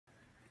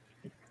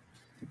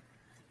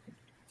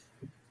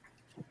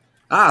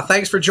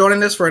Thanks for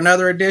joining us for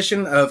another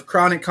edition of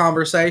Chronic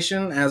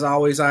Conversation. As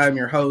always, I am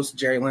your host,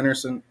 Jerry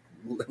Leonardson.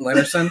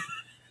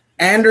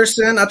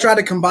 Anderson. I tried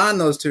to combine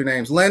those two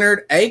names.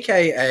 Leonard,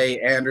 a.k.a.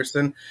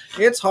 Anderson.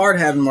 It's hard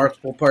having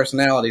multiple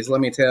personalities,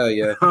 let me tell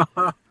you.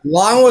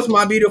 Along with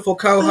my beautiful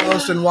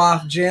co-host and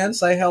wife, Jen.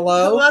 Say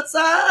hello. What's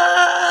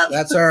up?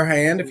 That's her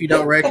hand if you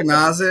don't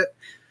recognize it.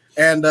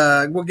 And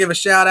we'll give a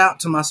shout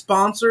out to my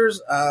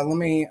sponsors. I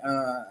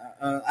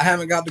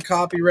haven't got the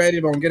copy ready,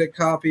 but I'm going to get a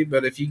copy.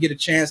 But if you get a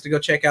chance to go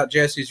check out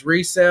Jesse's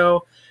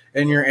Resale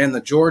and you're in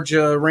the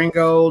Georgia,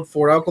 Ringgold,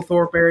 Fort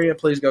Oglethorpe area,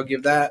 please go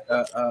give that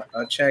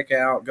a check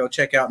out. Go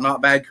check out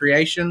Not Bad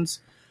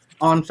Creations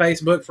on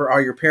Facebook for all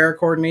your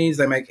paracord needs.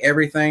 They make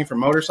everything from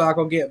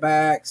motorcycle get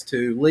backs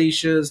to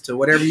leashes to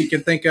whatever you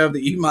can think of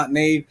that you might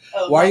need.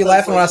 Why are you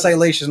laughing when I say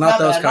leashes? Not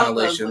those kind of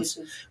leashes.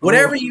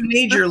 Whatever you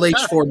need your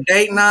leash for,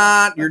 date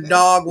night, your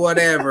dog,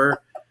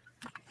 whatever,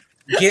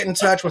 get in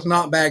touch with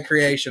Not Bad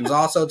Creations.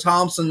 Also,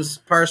 Thompson's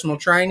Personal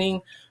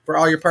Training for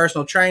all your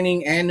personal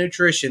training and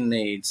nutrition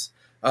needs.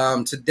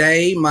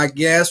 Today, my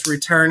guest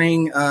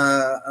returning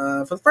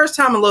for the first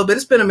time in a little bit,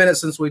 it's been a minute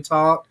since we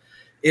talked,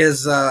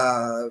 is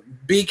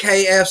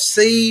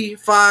BKFC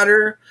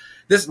fighter.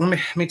 Let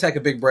me take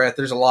a big breath.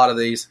 There's a lot of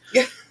these.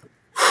 Yeah.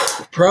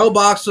 Pro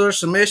boxer,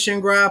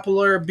 submission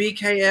grappler,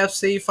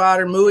 BKFC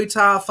fighter, Muay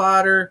Thai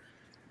fighter,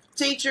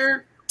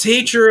 Teacher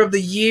of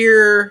the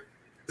year,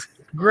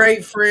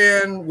 great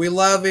friend. We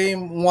love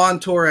him,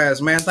 Juan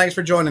Torres. Man, thanks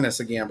for joining us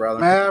again,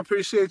 brother. Man, I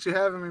appreciate you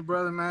having me,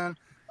 brother, man.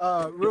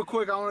 Real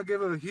quick, I want to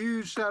give a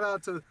huge shout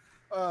out to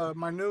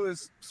my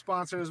newest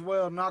sponsor as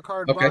well, Knock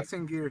Hard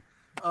Boxing Gear.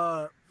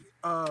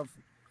 I've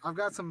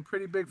got some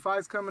pretty big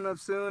fights coming up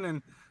soon,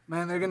 and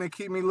man, they're gonna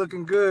keep me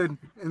looking good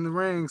in the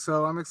ring.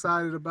 So I'm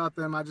excited about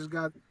them. I just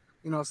got,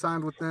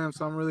 signed with them,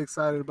 so I'm really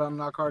excited about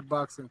Knock Hard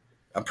Boxing.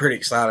 I'm pretty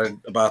excited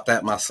about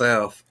that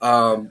myself.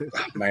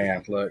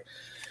 Man, look,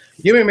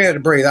 give me a minute to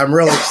breathe. I'm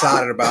really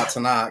excited about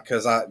tonight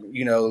because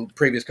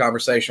previous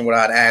conversation, what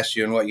I'd asked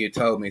you and what you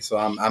told me. So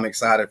I'm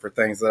excited for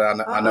things that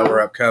I know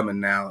are upcoming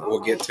now that we'll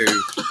get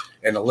to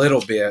in a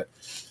little bit.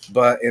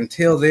 But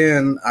until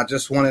then, I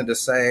just wanted to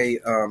say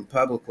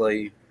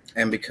publicly,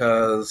 and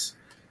because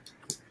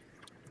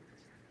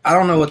I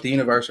don't know what the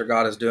universe or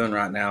God is doing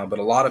right now, but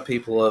a lot of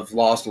people have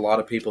lost a lot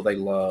of people they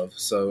love.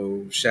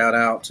 So shout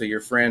out to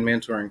your friend,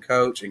 mentor, and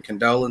coach, and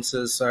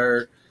condolences,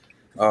 sir.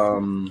 It's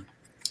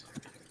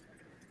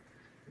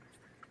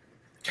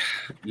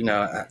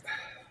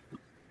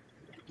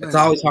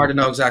always hard to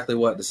know exactly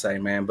what to say,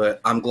 man, but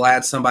I'm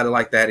glad somebody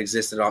like that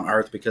existed on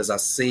earth because I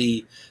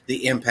see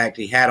the impact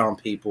he had on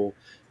people.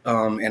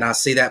 And I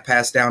see that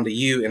passed down to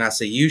you, and I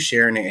see you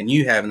sharing it and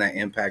you having that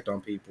impact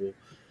on people.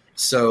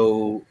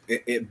 So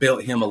it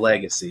built him a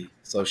legacy.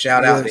 So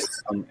shout out to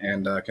him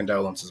and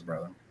condolences,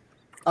 brother.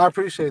 I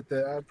appreciate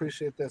that. I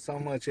appreciate that so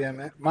much. Yeah,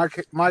 man.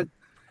 Mike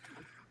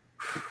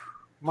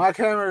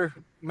Hammer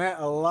meant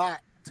a lot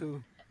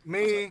to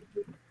me,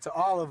 to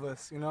all of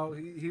us. He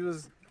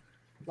was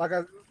like,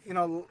 the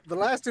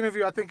last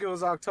interview, I think it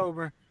was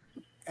October,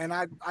 and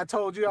I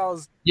told you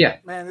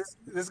man, this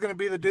is going to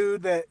be the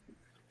dude that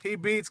he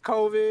beats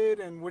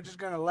COVID, and we're just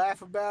going to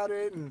laugh about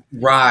it. And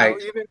right.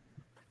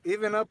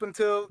 Even up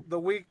until the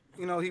week,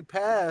 he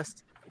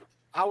passed,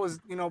 I was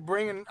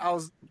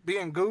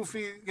being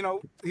goofy.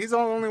 He's the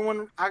only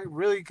one I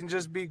really can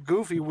just be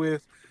goofy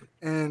with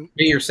and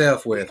be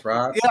yourself with,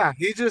 right? Yeah,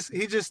 he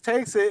just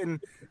takes it,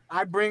 and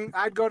I'd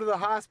go to the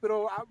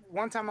hospital.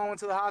 One time I went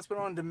to the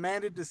hospital and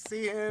demanded to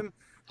see him,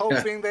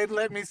 hoping they'd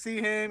let me see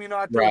him.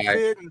 I threw a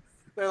fit, and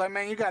they're like,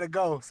 "Man, you got to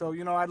go." So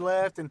I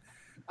left, and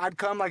I'd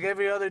come like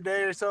every other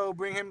day or so. I'd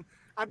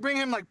bring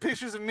him like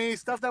pictures of me,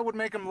 stuff that would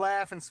make him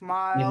laugh and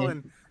smile,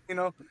 and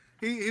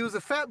he was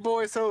a fat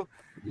boy, so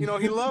he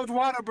loved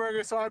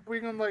Whataburger, so I'd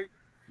bring him like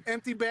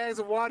empty bags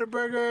of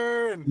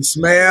Whataburger and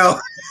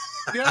smell.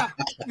 Yeah.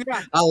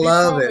 I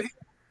love it.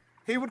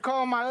 He would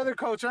call my other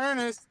coach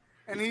Ernest,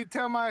 and he'd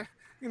tell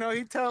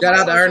shout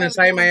out to Ernest,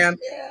 hey man.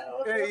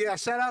 Yeah,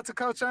 shout out to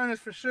Coach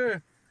Ernest for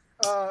sure.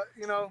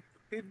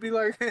 He'd be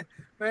like,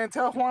 man,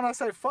 tell Juan I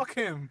say fuck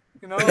him.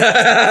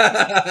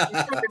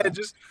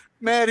 Just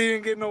mad he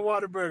didn't get no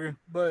Whataburger,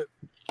 but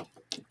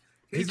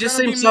he just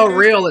seems so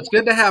real. It's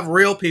good to have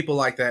real people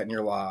like that in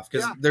your life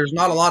because there's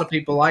not a lot of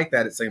people like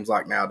that, it seems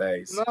like,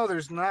 nowadays. No,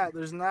 there's not.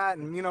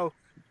 And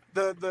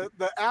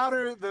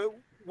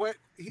what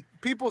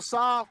people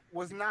saw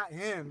was not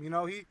him. He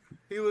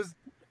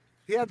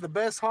had the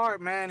best heart,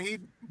 man.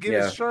 He'd give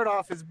his shirt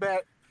off his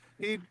back.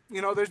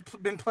 There's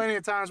been plenty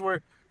of times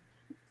where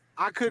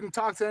I couldn't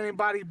talk to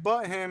anybody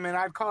but him, and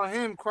I'd call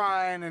him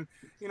crying, and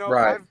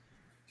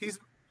he's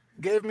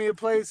gave me a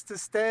place to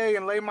stay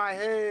and lay my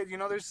head.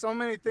 There's so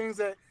many things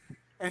that,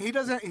 and he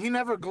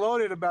never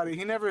gloated about it.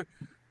 He never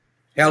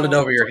held it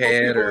over your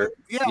head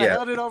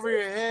held it over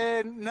your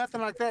head, nothing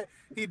like that.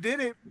 He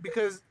did it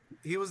because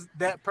he was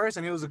that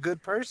person. He was a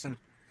good person,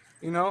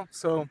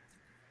 so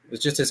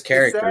it's just his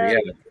character.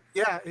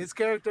 His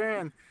character.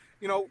 And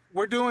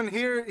we're doing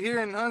here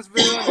in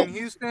Huntsville and in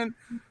Houston,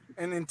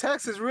 And in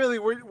Texas, really,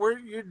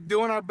 you're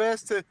doing our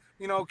best to,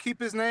 you know,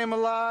 keep his name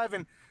alive,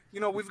 and you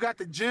know, we've got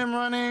the gym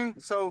running.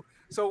 So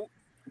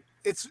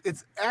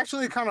it's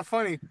actually kind of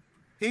funny.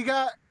 He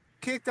got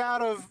kicked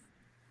out of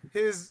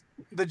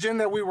the gym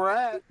that we were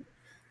at.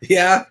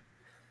 Yeah.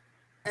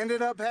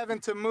 Ended up having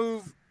to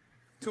move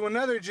to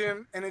another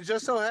gym, and it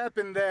just so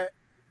happened that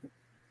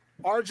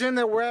our gym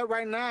that we're at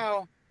right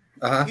now,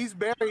 he's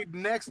buried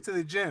next to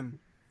the gym.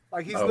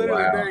 Like he's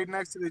literally buried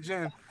next to the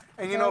gym.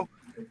 And you know,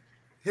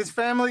 his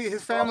family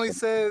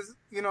says,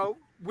 you know,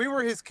 we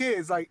were his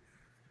kids. Like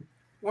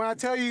when I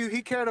tell you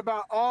he cared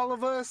about all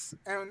of us,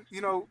 and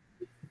you know,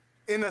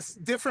 in a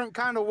different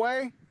kind of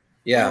way.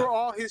 Yeah. We were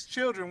all his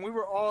children. We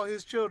were all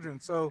his children.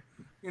 So,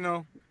 you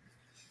know,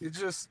 it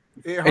hurts.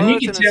 And you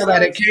can tell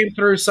that it came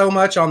through so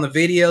much on the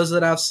videos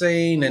that I've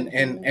seen, and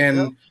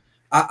Yep.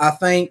 I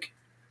think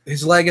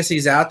his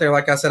legacy's out there.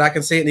 Like I said, I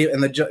can see it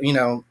in the, you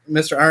know,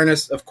 Mr.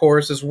 Ernest, of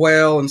course, as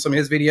well, and some of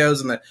his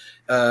videos, and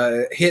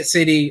the Hit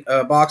City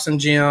Boxing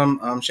Gym.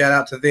 Shout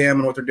out to them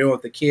and what they're doing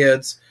with the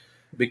kids,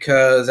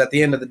 because at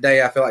the end of the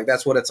day, I feel like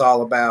that's what it's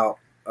all about.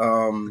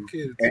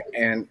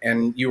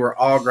 And you were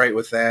all great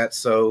with that.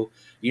 So,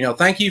 you know,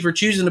 thank you for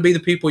choosing to be the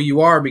people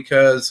you are,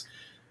 because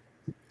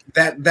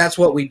that's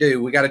what we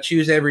do. We got to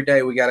choose every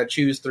day. We got to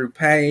choose through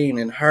pain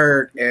and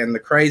hurt and the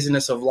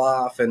craziness of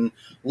life and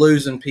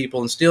losing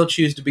people, and still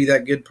choose to be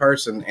that good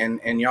person.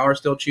 And y'all are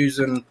still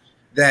choosing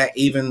that,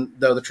 even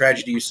though the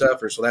tragedy you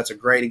suffer. So that's a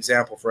great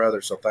example for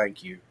others. So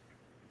thank you.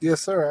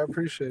 Yes, sir. I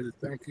appreciate it.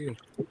 Thank you.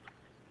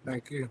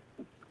 Thank you.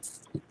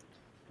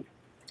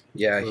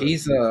 Yeah,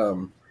 he's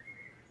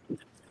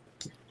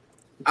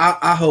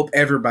I hope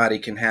everybody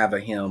can have a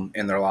him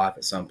in their life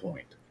at some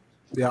point.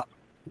 Yeah.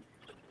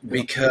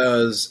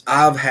 Because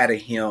I've had a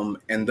him,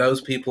 and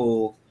those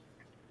people,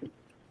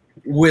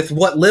 with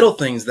what little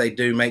things they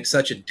do, make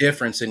such a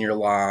difference in your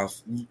life,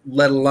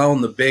 let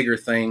alone the bigger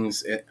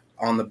things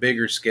on the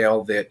bigger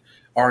scale that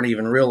aren't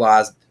even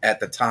realized at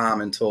the time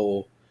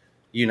until,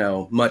 you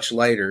know, much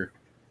later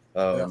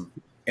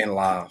in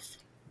life.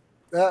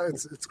 Yeah,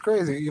 it's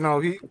crazy. You know,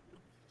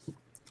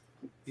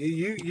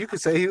 you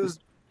could say he was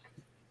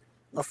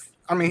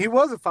he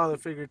was a father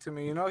figure to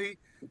me. You know, I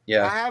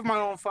have my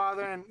own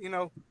father, and you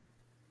know,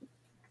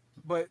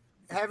 but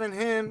having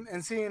him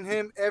and seeing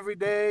him every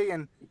day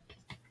and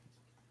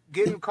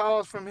getting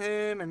calls from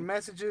him and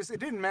messages, it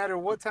didn't matter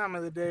what time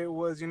of the day it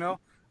was. You know,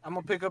 I'm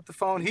gonna pick up the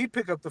phone. He'd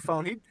pick up the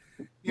phone.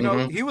 You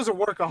know, he was a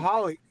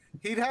workaholic.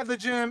 He'd have the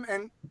gym,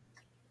 and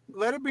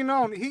let it be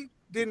known, he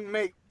didn't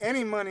make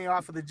any money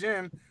off of the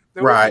gym.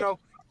 There was, you know,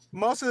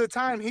 most of the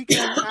time he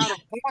came out of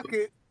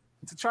pocket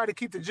to try to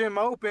keep the gym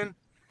open.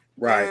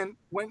 Right. And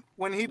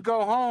when he'd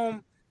go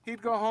home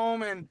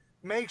and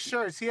make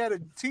shirts. He had a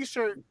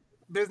t-shirt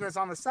business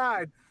on the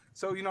side.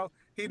 So, you know,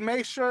 he'd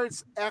make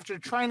shirts after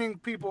training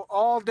people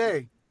all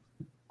day,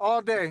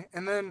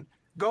 and then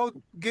go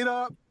get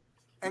up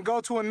and go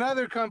to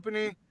another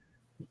company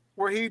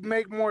where he'd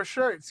make more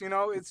shirts. You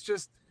know, it's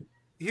just,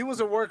 he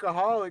was a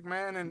workaholic,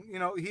 man. And, you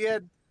know, he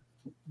had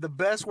the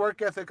best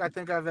work ethic I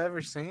think I've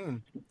ever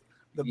seen.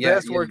 The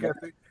best work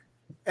ethic.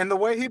 And the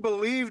way he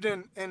believed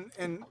in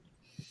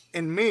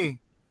me.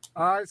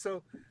 All right.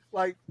 So,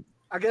 like,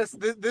 I guess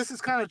this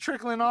is kind of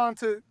trickling on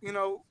to, you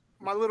know,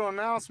 my little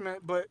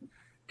announcement, but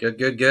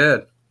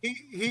good.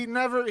 He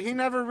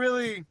never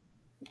really,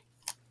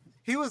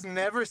 he was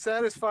never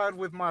satisfied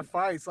with my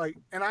fights. Like,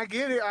 and I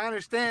get it. I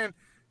understand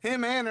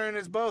him and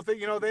Ernest both, that,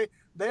 you know, they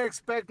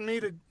expect me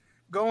to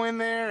go in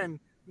there and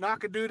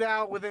knock a dude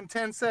out within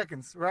 10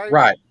 seconds. Right.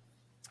 Right.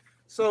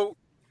 So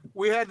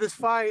we had this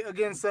fight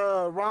against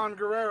Ron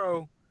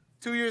Guerrero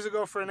 2 years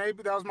ago for that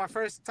was my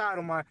first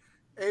title, my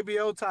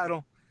ABO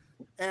title.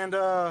 And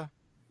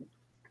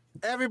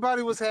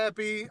everybody was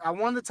happy. I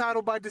won the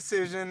title by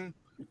decision.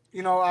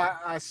 You know,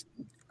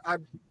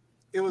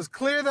 it was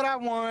clear that I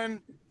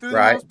won, threw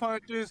the most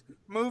punches,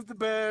 moved the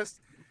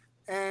best.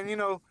 And, you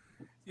know,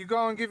 you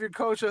go and give your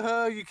coach a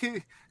hug.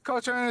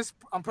 Coach Ernest,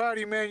 I'm proud of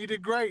you, man. You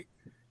did great.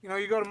 You know,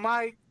 you go to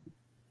Mike,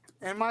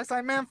 and Mike's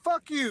like, man,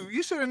 fuck you.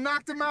 You should have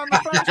knocked him out in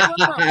the first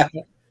round.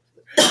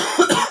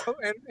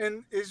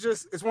 And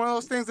it's one of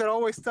those things that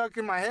always stuck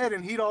in my head,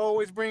 and he'd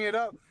always bring it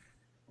up.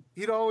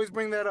 He'd always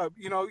bring that up.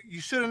 You know,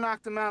 you should have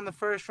knocked him out in the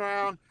first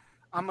round.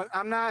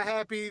 I'm not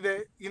happy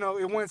that, you know,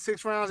 it went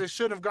 6 rounds. It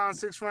shouldn't have gone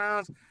 6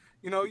 rounds.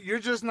 You know, you're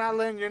just not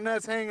letting your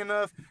nuts hang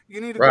enough. You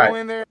need to go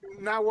in there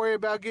and not worry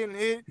about getting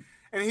hit.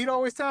 And he'd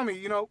always tell me,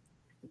 you know,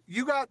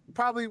 you got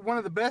probably one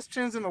of the best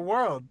chins in the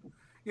world.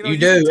 You know, you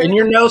do. And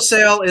your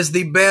no-sell is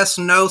the best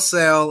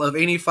no-sell of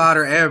any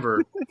fighter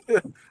ever.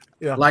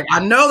 Yeah. Like, I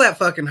know that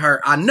fucking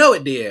hurt. I know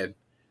it did.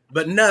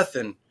 But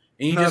nothing.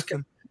 And you just...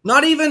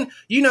 Not even,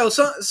 you know,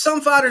 some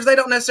fighters, they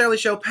don't necessarily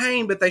show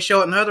pain, but they show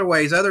it in other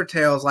ways, other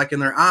tells, like in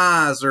their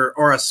eyes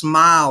or a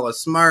smile, a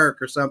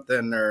smirk or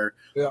something, or,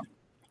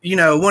 you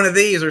know, one of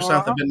these or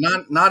something,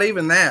 but not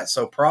even that.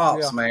 So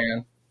props,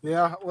 man.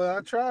 Yeah, well,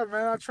 I tried,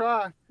 man. I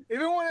tried.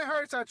 Even when it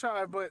hurts, I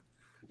tried. But,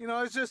 you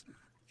know, it's just,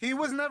 he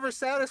was never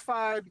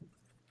satisfied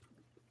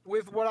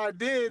with what I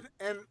did.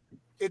 And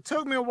it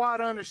took me a while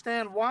to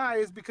understand why.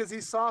 Is because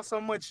he saw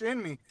so much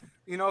in me.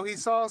 You know, he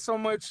saw so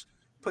much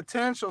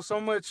potential, so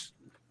much,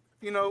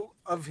 you know,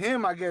 of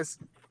him, I guess,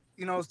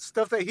 you know,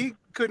 stuff that he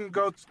couldn't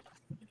go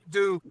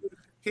do.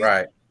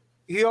 Right.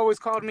 He always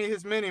called me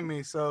his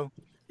mini-me. So,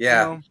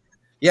 yeah. You know,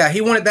 yeah,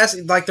 he wanted, that's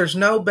like, there's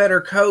no better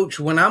coach.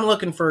 When I'm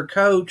looking for a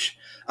coach,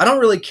 I don't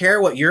really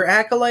care what your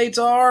accolades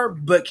are,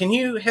 but can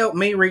you help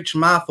me reach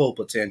my full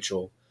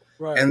potential?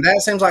 right. And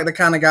that seems like the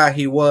kind of guy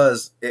he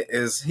was.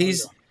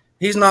 He's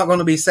not going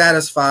to be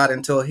satisfied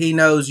until he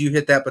knows you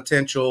hit that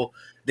potential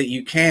that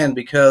you can,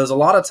 because a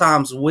lot of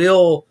times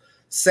we'll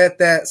set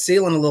that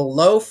ceiling a little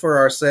low for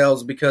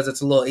ourselves because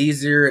it's a little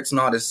easier, it's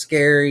not as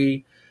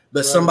scary.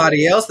 But Right.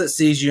 somebody else that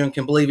sees you and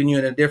can believe in you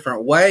in a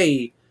different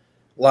way,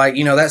 like,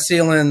 you know, that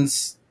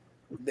ceiling's,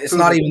 it's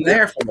not even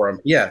there for him.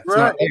 Yeah, it's Right.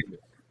 not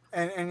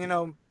there. And you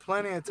know,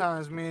 plenty of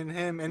times me and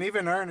him, and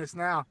even Ernest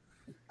now,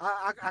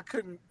 I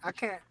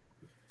can't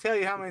tell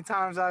you how many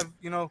times I've,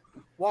 you know,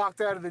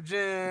 walked out of the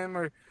gym,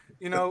 or,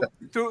 you know,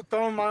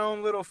 thrown my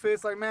own little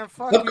fist, like, man,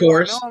 fuck Of you.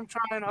 course. I know I'm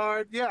trying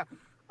hard. Yeah.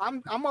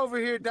 I'm over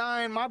here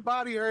dying. My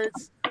body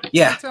hurts.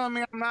 Yeah. You're telling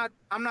me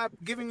I'm not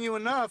giving you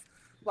enough.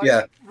 Like,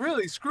 Yeah.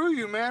 really, screw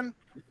you, man.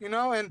 You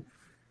know, and,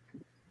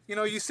 you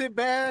know, you sit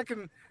back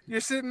and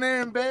you're sitting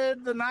there in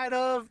bed the night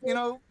of, you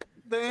know,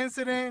 the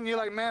incident, and you're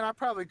like, man, I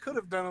probably could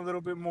have done a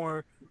little bit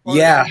more. Or,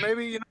 Yeah. or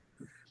maybe, you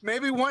know,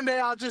 maybe one day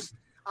I'll just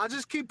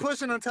keep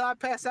pushing until I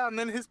pass out, and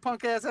then his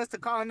punk ass has to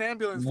call an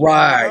ambulance.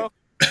 Right. You know?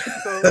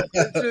 So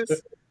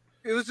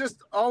it was just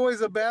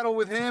always a battle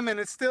with him, and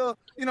it's still,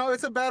 you know,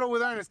 it's a battle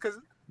with Ernest, because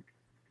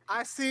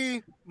I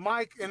see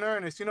Mike and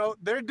Ernest, you know,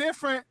 they're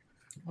different,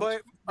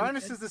 but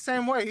Ernest is the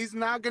same way. He's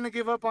not going to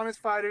give up on his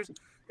fighters.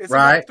 It's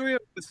Right. about 3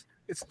 of us.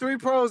 It's 3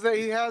 pros that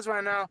he has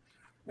right now,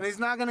 and he's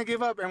not going to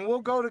give up. And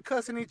we'll go to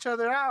cussing each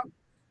other out.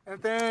 And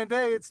at the end of the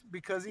day, it's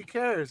because he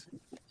cares.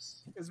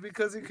 It's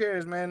because he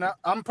cares, man.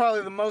 I'm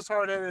probably the most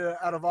hard-headed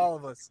out of all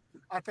of us.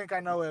 I think I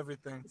know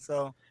everything.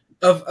 So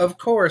Of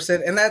course,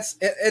 and that's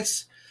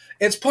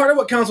it's part of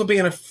what comes with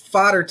being a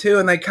fighter too,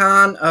 and they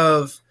kind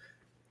of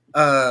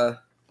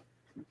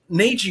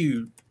need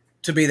you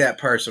to be that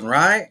person,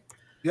 right?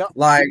 Yep.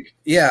 Like,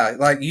 yeah,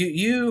 like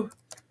you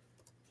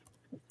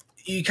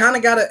kind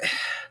of got to.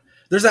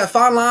 There's that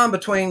fine line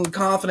between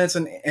confidence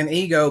and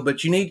ego,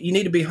 but you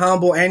need to be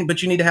humble,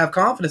 but you need to have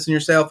confidence in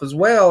yourself as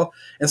well.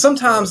 And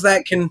sometimes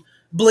that can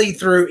bleed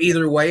through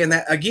either way. And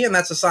that, again,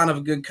 that's a sign of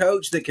a good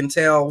coach that can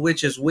tell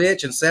which is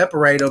which and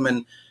separate them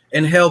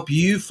and help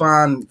you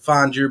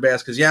find your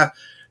best. Because yeah,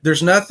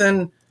 there's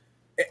nothing,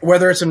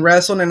 whether it's in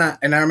wrestling, and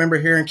I remember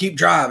hearing keep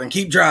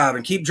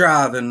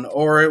driving,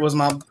 or it was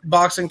my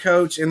boxing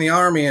coach in the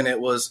Army, and it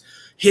was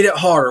hit it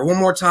harder, one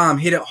more time,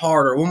 hit it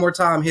harder, one more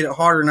time, hit it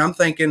harder. And I'm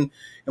thinking,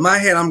 in my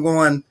head, I'm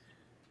going,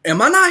 am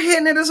I not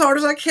hitting it as hard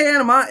as I can?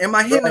 Am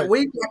I hitting it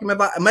weak?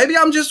 Maybe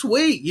I'm just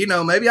weak. You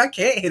know, maybe I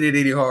can't hit it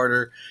any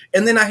harder.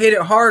 And then I hit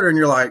it harder, and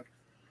you're like,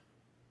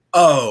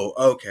 oh,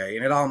 okay.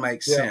 And it all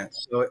makes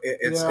sense. So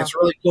it's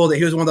really cool that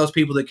he was one of those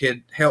people that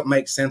could help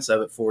make sense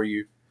of it for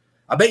you.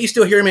 I bet you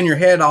still hear him in your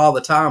head all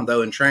the time,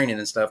 though, in training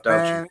and stuff,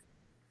 don't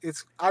you?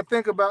 I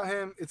think about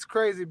him. It's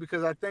crazy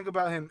because I think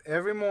about him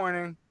every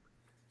morning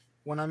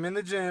when I'm in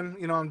the gym.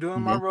 You know, I'm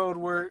doing my road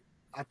work.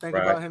 I think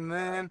about him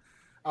then.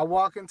 I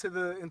walk into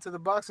the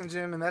boxing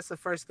gym, and that's the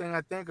first thing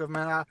I think of,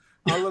 man.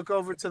 I look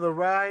over to the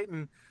right,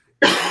 and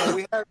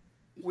you know,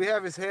 we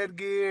have his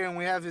headgear and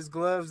we have his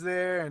gloves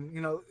there, and you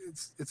know,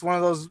 it's one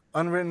of those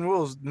unwritten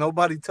rules.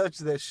 Nobody touches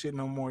that shit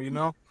no more, you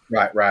know?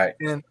 Right.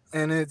 And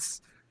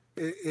it's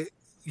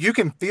you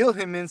can feel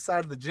him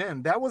inside the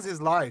gym. That was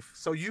his life.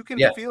 So you can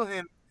feel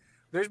him.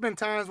 There's been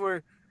times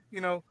where,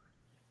 you know,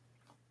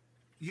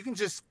 you can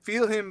just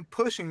feel him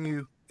pushing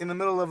you in the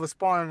middle of a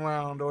sparring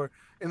round or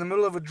in the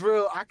middle of a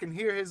drill. I can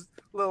hear his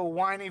little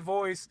whiny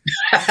voice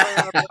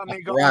about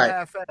me going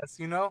half-ass,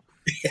 you know?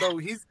 So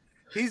he's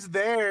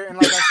there, and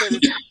like I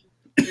said,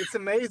 it's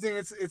amazing.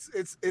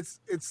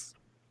 It's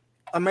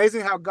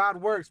amazing how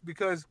God works,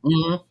 because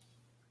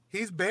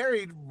he's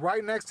buried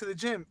right next to the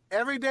gym.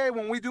 Every day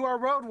when we do our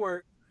road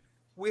work,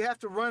 we have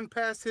to run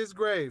past his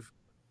grave.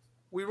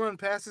 We run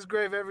past his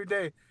grave every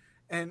day.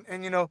 And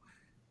you know,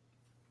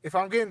 if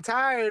I'm getting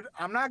tired,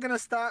 I'm not gonna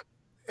stop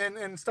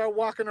and start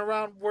walking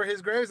around where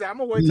his grave's at. I'm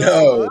gonna wait till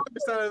I'm on the other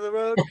side of the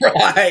road.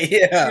 Right,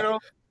 yeah. You know,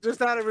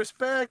 just out of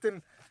respect,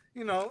 and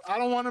you know, I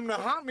don't want him to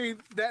haunt me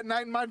that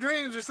night in my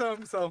dreams or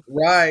something. So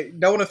right.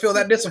 Don't want to feel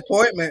that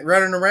disappointment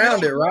running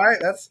around it, right?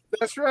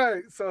 That's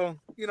right. So,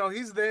 you know,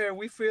 he's there.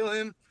 We feel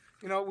him.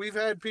 You know, we've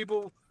had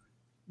people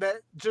that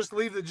just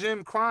leave the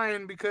gym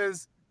crying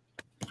because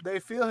they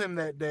feel him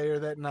that day or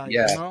that night.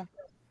 Yeah. You know?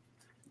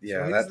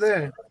 Yeah, so he's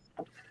there.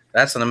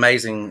 That's an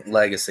amazing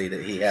legacy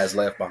that he has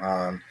left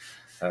behind.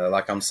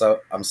 I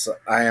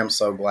am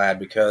so glad,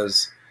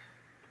 because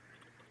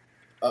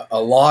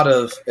a lot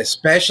of,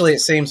 especially it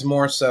seems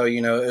more so,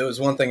 you know, it was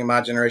one thing in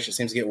my generation, it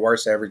seems to get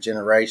worse every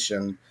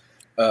generation.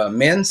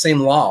 Men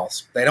seem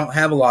lost. They don't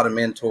have a lot of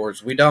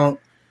mentors.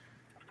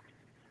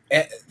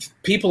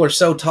 People are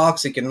so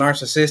toxic and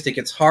narcissistic.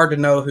 It's hard to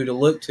know who to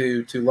look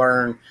to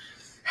learn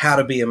how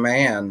to be a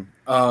man.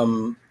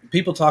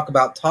 People talk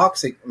about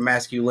toxic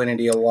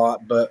masculinity a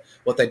lot, but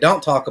what they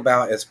don't talk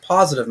about is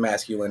positive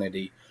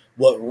masculinity,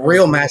 what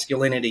real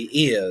masculinity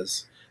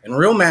is. And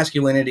real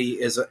masculinity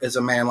is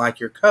a man like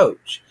your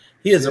coach.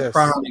 He is a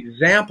prime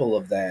example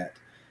of that.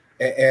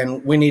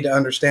 And we need to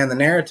understand the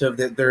narrative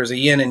that there's a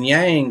yin and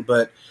yang,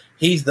 but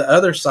he's the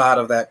other side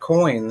of that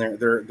coin.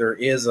 There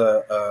is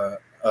a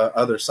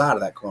other side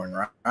of that coin,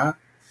 right?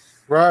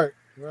 Right.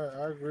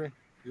 I agree.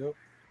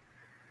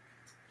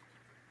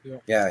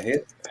 Yep. Yeah.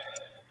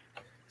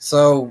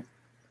 So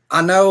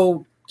I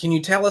know. Can you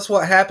tell us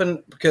what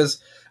happened?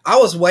 Because I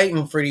was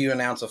waiting for you to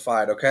announce a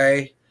fight,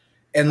 okay?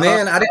 And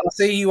then I didn't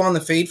see you on the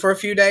feed for a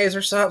few days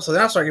or something. So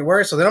then I started getting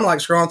worried. So then I'm like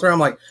scrolling through. I'm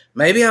like,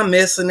 maybe I'm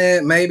missing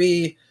it.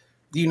 Maybe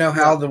you know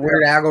how the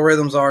weird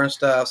algorithms are and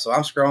stuff. So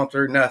I'm scrolling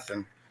through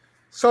nothing.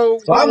 So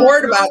I'm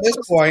worried about this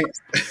point.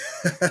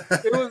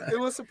 It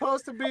was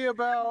supposed to be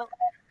about.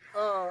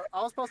 I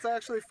was supposed to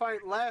actually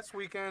fight last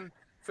weekend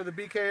for the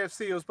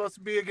BKFC. It was supposed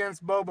to be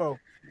against Bobo.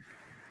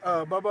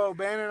 Bobo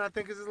Bannon, I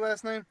think is his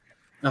last name.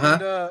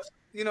 And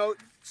you know,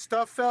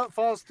 stuff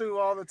falls through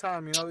all the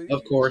time. You know,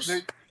 of course,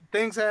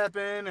 things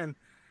happen, and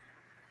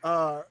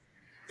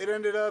it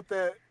ended up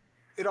that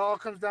it all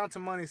comes down to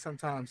money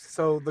sometimes.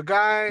 So the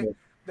guy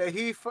that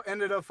he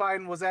ended up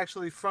fighting was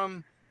actually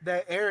from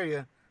that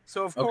area.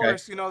 So of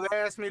course, you know, they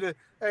asked me to,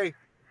 hey,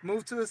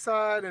 move to the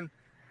side and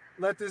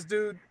let this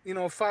dude, you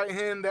know, fight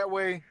him. That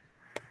way,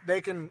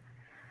 they can,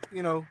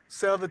 you know,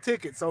 sell the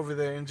tickets over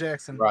there in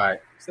Jackson. Right.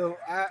 So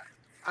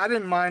I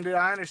didn't mind it.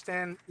 I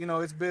understand, you know,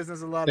 it's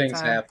business a lot of times.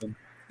 Things happen.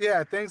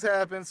 Yeah, things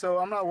happen. So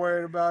I'm not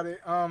worried about it.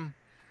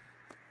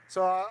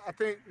 So I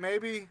think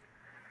maybe,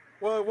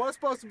 well, it was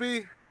supposed to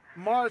be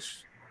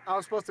March. I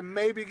was supposed to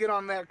maybe get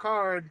on that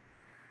card,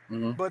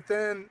 but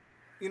then,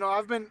 you know,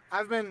 I've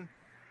been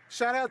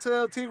shout out to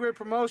El Tigre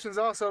Promotions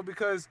also,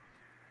 because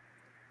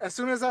as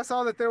soon as I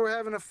saw that they were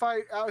having a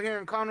fight out here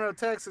in Conroe,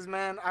 Texas,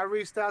 man, I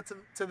reached out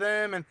to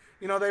them, and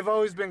you know, they've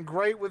always been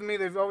great with me.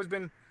 They've always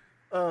been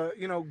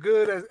you know,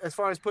 good as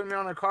far as putting me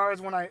on their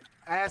cards when I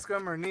ask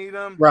them or need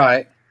them.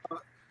 Right.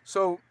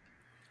 So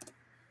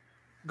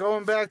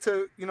going back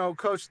to, you know,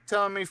 Coach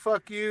telling me,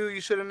 fuck you,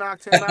 you should have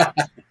knocked him out.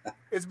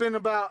 It's been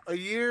about a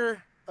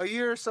year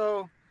or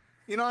so,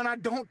 you know, and I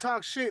don't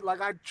talk shit.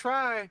 Like, I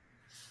try,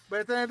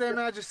 but at the end of the day,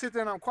 man, I just sit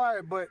there and I'm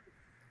quiet. But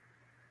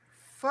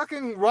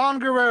fucking Ron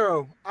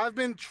Guerrero, I've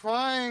been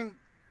trying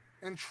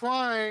and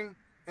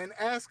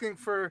asking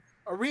for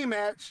a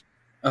rematch.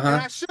 And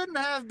I shouldn't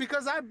have,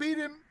 because I beat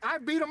him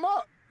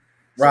up.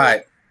 So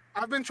right.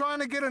 I've been trying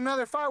to get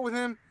another fight with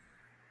him,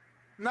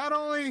 not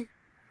only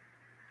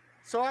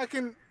so I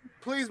can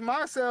please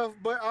myself,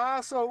 but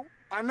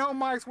I know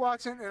Mike's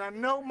watching, and I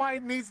know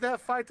Mike needs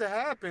that fight to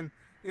happen.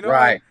 You know,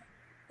 right?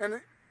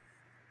 And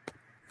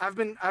I've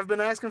been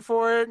asking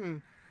for it,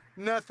 and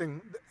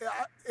nothing.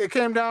 It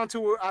came down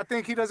to, I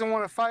think he doesn't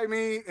want to fight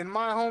me in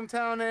my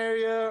hometown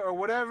area or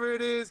whatever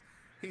it is.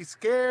 He's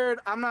scared.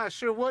 I'm not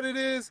sure what it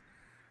is.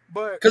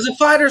 Because a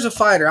fighter's a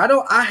fighter.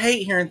 I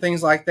hate hearing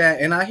things like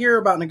that. And I hear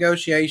about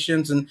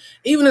negotiations, and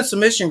even in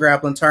submission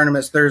grappling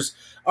tournaments, there's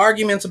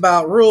arguments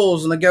about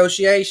rules and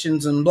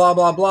negotiations and blah,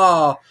 blah,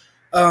 blah.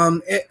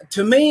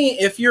 To me,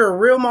 if you're a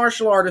real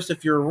martial artist,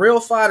 if you're a real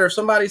fighter,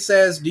 somebody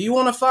says, do you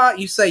want to fight?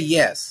 You say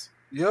yes.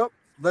 Yep.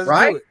 Let's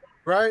right? do it.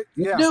 Right?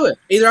 Let's do it.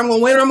 Either I'm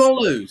going to win or I'm going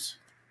to lose.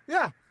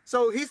 Yeah.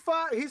 So he's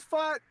fought.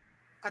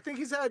 I think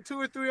he's had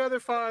 2 or 3 other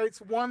fights,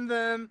 won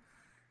them.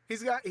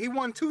 He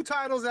won 2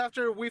 titles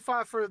after we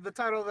fought for the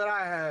title that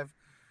I have.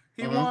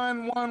 He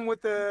won one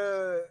with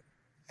the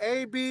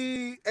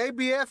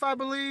ABF, I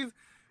believe.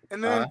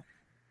 And then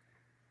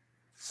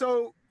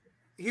so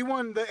he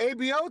won the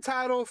ABO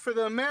title for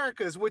the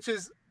Americas, which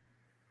is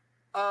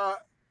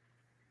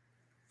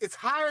it's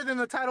higher than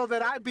the title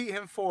that I beat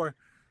him for.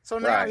 So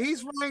now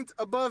he's ranked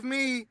above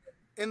me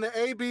in the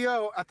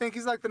ABO. I think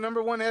he's like the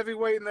 #1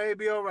 heavyweight in the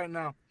ABO right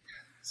now.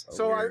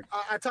 So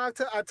I talked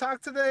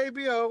to the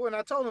ABO, and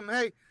I told him,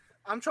 hey,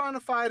 I'm trying to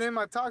fight him.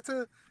 I talked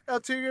to El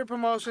Tigre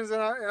Promotions, and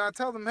I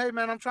told them, hey,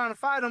 man, I'm trying to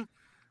fight him.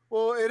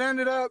 Well, it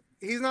ended up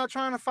he's not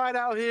trying to fight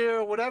out here,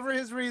 or whatever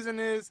his reason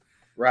is.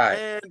 Right.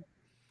 And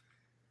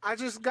I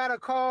just got a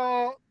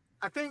call,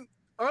 I think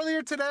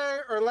earlier today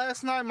or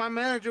last night, my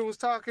manager was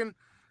talking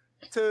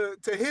to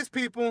his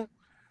people,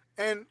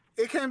 and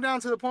it came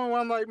down to the point where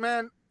I'm like,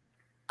 man,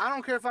 I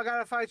don't care if I got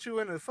to fight you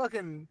in a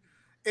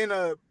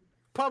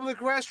public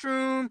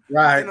restroom.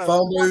 Right.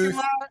 Phone booth.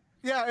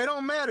 Yeah, it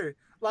don't matter.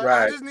 Like,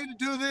 I just need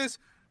to do this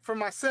for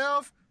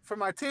myself, for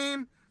my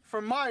team,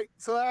 for Mike,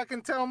 so that I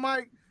can tell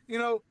Mike, you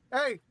know,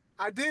 hey,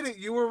 I did it.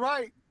 You were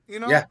right. You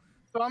know? Yeah.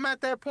 So I'm at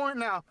that point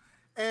now.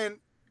 And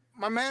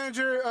my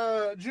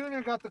manager,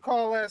 Junior, got the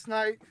call last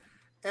night,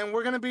 and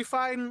we're going to be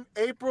fighting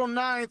April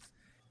 9th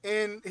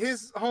in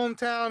his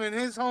hometown, in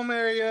his home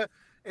area,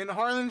 in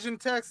Harlingen,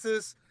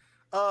 Texas,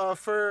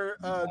 for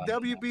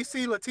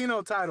WBC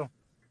Latino title.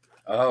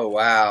 Oh,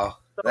 wow.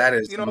 So, that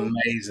is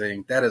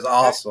amazing. That is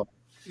awesome.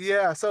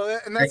 Yeah, so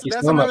and that's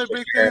another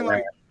big thing.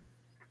 Like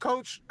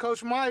Coach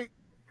Mike,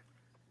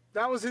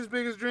 that was his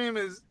biggest dream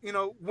is, you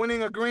know,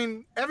 winning a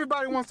green.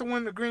 Everybody wants to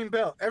win the green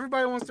belt.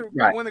 Everybody wants to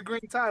Right. win a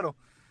green title.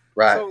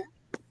 Right. So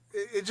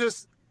it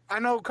just, I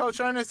know Coach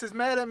Ernest is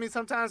mad at me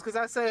sometimes because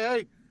I say,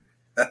 hey,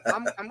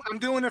 I'm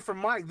doing it for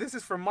Mike. This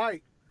is for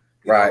Mike.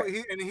 You Right.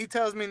 know, he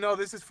tells me, no,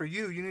 this is for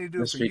you. You need to do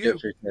This it for you.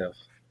 for yourself.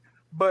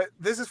 But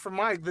this is for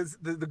Mike.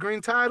 The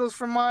green title's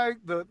for Mike.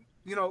 The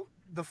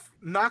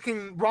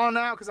knocking Ron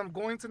out because I'm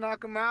going to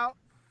knock him out.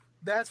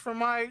 That's for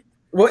Mike.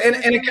 Well, in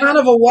a kind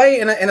of a way,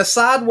 in a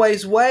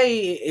sideways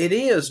way, it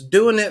is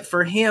doing it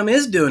for him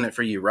is doing it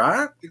for you,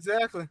 right?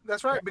 Exactly.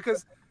 That's right.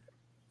 Because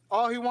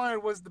all he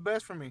wanted was the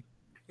best for me.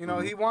 You know,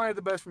 he wanted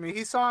the best for me.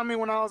 He saw me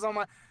when I was on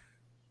my.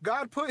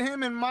 God put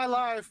him in my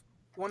life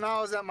when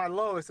I was at my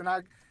lowest, and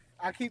I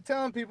keep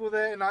telling people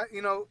that, and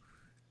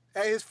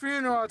at his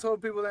funeral, I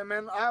told people that,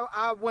 man,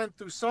 I went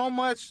through so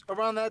much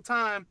around that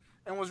time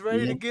and was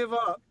ready to give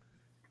up,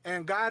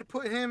 and God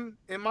put him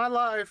in my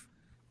life,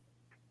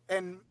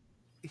 and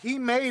he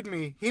made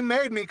me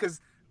because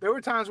there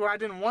were times where I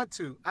didn't want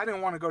to. I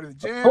didn't want to go to the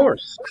gym. Of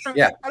course. I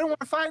didn't want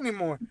to fight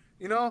anymore,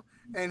 you know,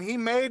 and he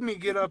made me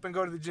get up and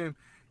go to the gym.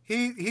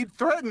 He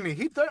threatened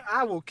me.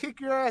 I will kick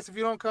your ass if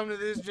you don't come to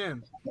this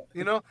gym.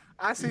 You know,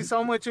 I see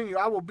so much in you.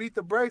 I will beat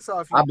the brakes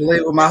off you. I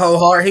believe with my whole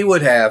heart he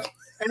would have.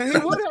 And he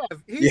would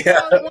have. He's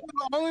probably one of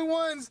the only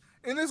ones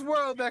in this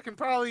world that can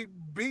probably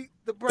beat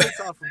the brakes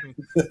off of me.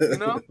 You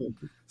know?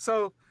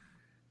 So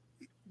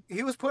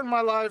he was put in my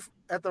life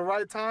at the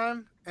right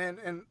time,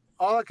 and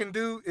all I can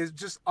do is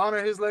just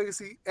honor his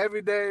legacy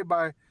every day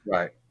by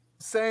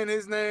saying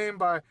his name,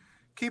 by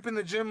keeping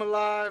the gym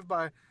alive,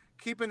 by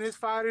keeping his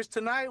fighters.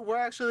 Tonight,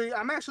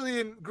 I'm actually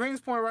in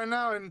Greenspoint right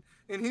now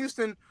in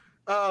Houston.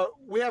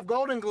 We have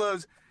Golden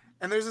Gloves,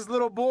 and there's this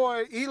little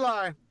boy,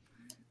 Eli.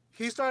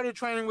 He started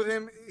training with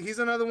him. He's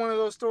another one of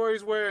those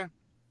stories where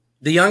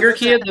the younger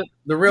kid,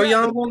 the real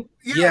young one.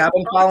 Yeah, I've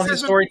been following his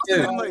story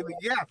too. Lately.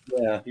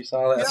 Yeah, you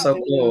saw that. That's so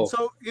cool.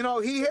 So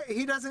he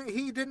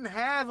didn't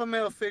have a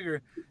male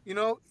figure. You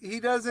know, he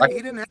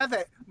didn't have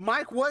that.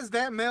 Mike was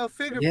that male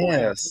figure.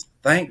 Yes,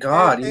 thank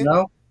God.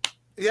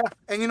 Yeah,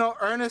 and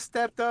Ernest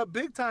stepped up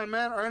big time,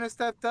 man. Ernest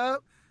stepped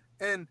up,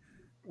 and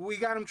we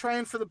got him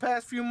trained for the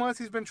past few months.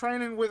 He's been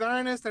training with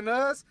Ernest and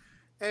us,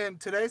 and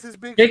today's his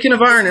big. Speaking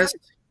of Ernest,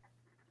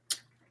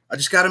 I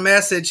just got a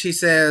message. He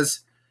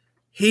says,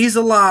 "He's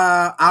a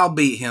lie. I'll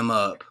beat him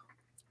up."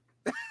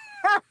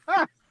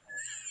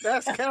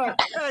 That's kind of.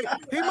 Hey,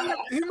 he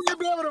might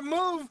be able to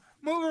move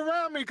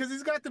around me because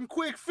he's got them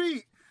quick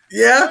feet.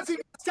 Yeah. Once he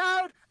gets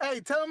tired, hey,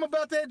 tell him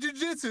about that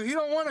jiu-jitsu. He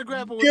don't want to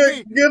grapple with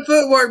me. Good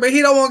footwork, but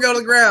he don't want to go to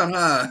the ground,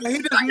 huh? He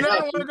does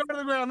not want to go to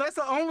the ground. That's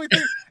the only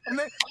thing. And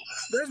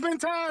there's been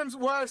times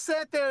where I've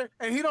sat there,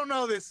 and he don't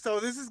know this, so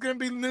this is going to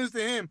be news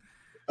to him.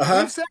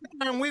 We've sat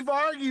there, and we've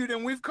argued,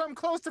 and we've come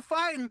close to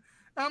fighting.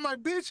 And I'm like,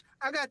 bitch,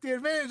 I got the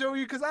advantage over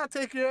you because I'll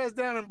take your ass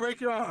down and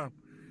break your arm.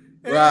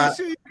 And right.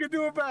 Shit you can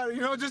do about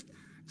it,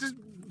 just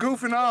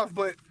goofing off,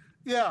 but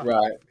yeah,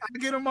 right. I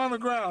get him on the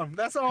ground.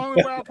 That's the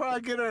only way I'll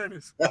probably get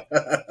Ernest.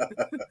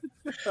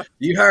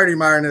 You heard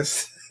him,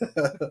 Ernest.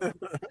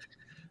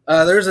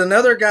 There's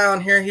another guy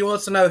on here. He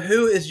wants to know,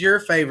 who is your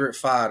favorite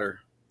fighter?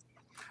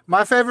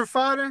 My favorite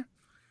fighter?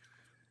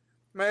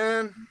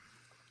 Man,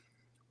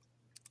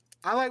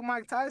 I like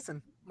Mike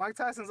Tyson. Mike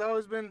Tyson's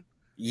always been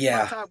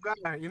my top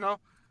guy,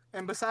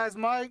 And besides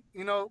Mike,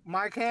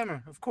 Mike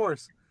Hammer, of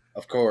course.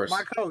 Of course.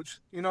 My coach.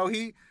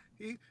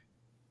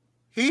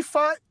 He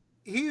fought.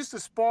 He used to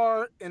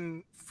spar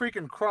in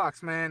freaking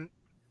Crocs, man.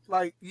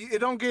 Like it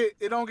don't get.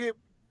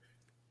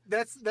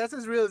 That's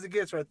as real as it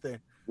gets right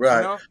there.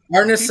 Right.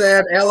 Ernest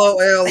said,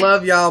 "LOL,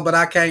 love y'all, but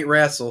I can't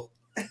wrestle."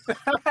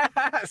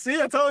 See,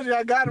 I told you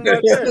I got him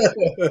right there.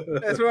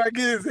 That's where I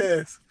get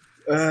his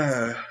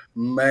ass.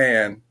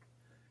 Man.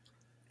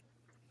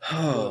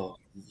 Oh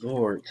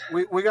Lord.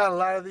 We got a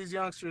lot of these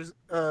youngsters.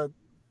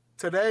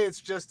 Today it's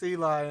just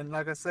Eli, and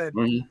like I said,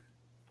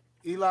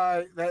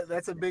 Eli,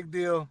 that's a big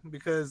deal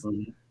because.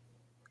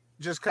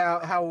 Just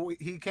how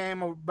he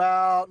came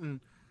about, and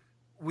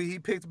he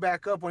picked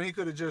back up when he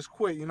could have just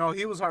quit.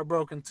 He was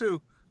heartbroken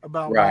too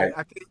about Mike.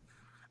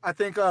 I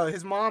think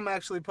his mom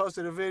actually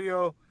posted a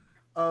video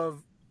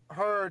of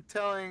her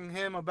telling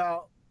him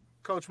about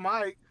Coach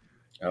Mike.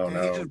 Oh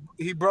no!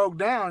 He broke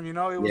down. It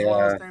was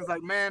one of those things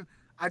like, man,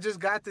 I just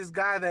got this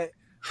guy that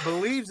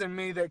believes in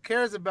me, that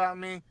cares about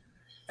me,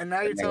 and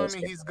now you're telling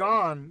me he's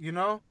gone.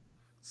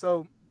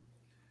 So.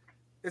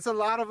 It's a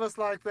lot of us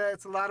like that.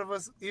 It's a lot of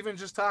us even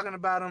just talking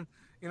about him.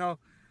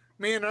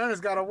 Me and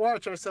Ernest got to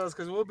watch ourselves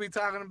because we'll be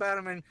talking about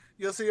him and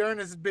you'll see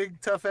Ernest's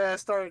big tough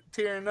ass start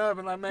tearing up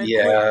and like, man,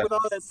 quit with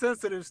all that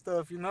sensitive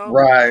stuff,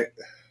 Right.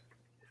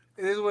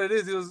 It is what it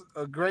is. He was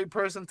a great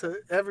person to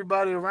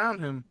everybody around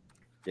him.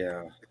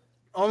 Yeah.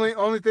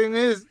 Only thing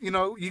is,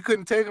 you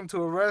couldn't take him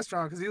to a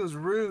restaurant because he was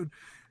rude.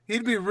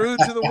 He'd be rude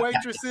to the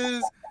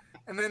waitresses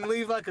and then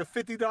leave like a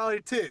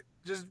 $50 tip.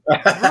 Just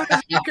rude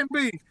as he can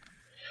be.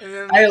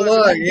 Hey,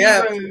 look,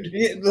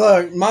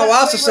 look, my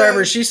wife's a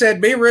server. She said,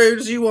 be rude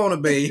as you want to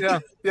be.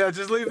 Yeah,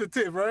 just leave the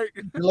tip, right?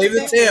 Leave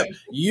the tip.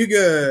 You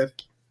good.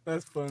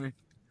 That's funny.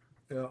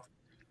 Yeah.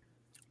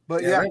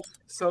 But yeah,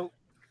 so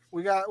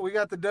we got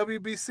the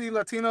WBC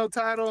Latino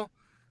title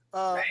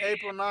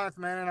April 9th,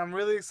 man, and I'm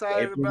really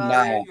excited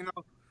about it. You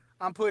know,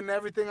 I'm putting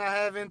everything I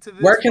have into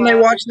this. Where can they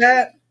watch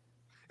that?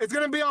 It's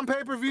gonna be on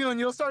pay-per-view, and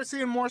you'll start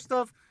seeing more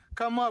stuff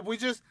come up.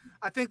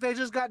 I think they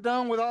just got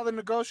done with all the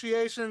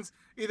negotiations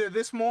either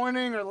this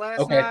morning or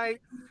last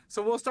night,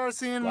 so we'll start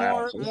seeing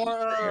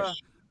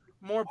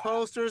more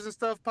posters and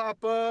stuff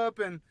pop up,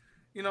 and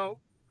you know,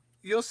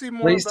 you'll see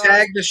more. Please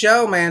tag the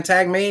show, man.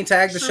 Tag me,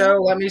 tag the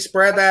show. Let me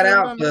spread that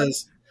out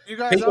because you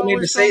guys people need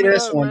to see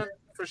this one, man,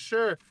 for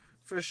sure.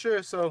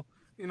 So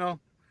you know,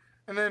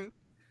 and then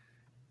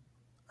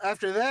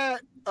after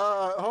that,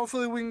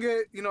 hopefully we can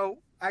get, you know,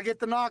 I get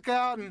the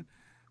knockout and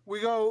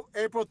we go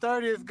April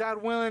 30th,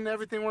 God willing,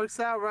 everything works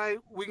out right.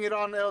 We can get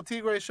on the El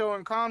Tigre show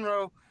in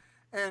Conroe.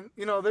 And,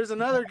 you know, there's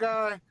another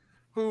guy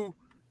who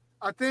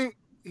I think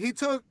he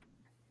took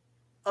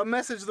a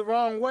message the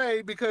wrong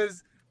way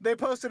because they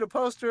posted a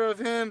poster of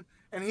him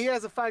and he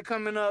has a fight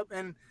coming up.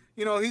 And,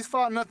 you know, he's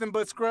fought nothing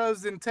but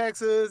scrubs in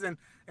Texas and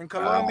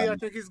Colombia. I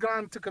think he's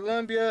gone to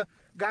Colombia.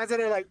 Guys that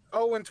are like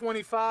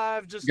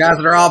 0-25. Just guys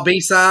that are all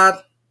B-side.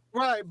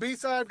 Right,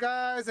 B-side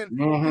guys. And,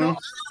 you know, all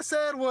I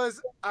said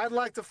was, I'd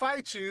like to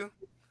fight you.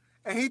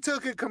 And he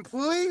took it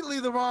completely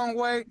the wrong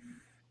way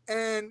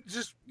and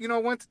just, you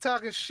know, went to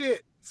talking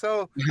shit.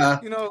 So,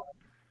 you know,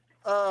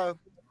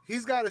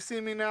 he's got to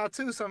see me now,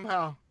 too,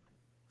 somehow.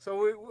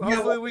 So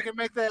hopefully we can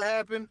make that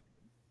happen.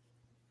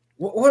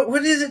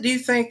 What is it do you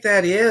think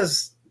that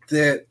is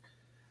that,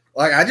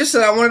 like, I just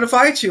said I wanted to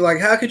fight you. Like,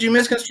 how could you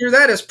misconstrue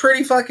that? It's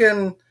pretty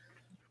fucking...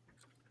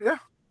 Yeah.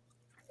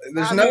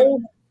 There's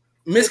no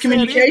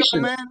miscommunication.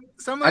 Ego, man.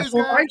 Some of these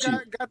guys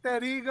got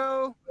that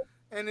ego,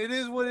 and it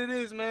is what it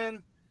is,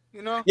 man.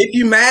 You know? If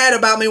you mad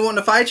about me wanting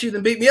to fight you,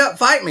 then beat me up.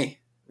 Fight me,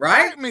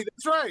 right? Fight me.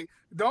 That's right.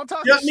 Don't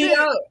talk shut me shit.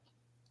 up.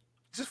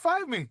 Just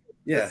fight me.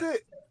 Yeah. That's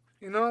it.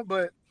 You know,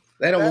 but...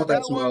 They don't want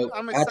that smoke.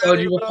 I told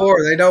you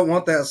before, they don't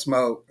want that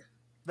smoke.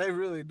 They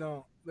really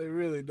don't. They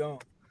really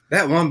don't.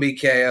 That one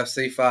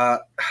BKFC fight,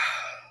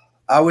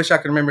 I wish I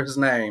could remember his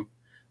name.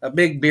 A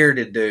big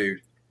bearded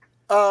dude.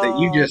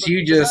 That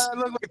you just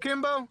look like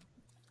Kimbo?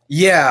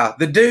 Yeah,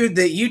 the dude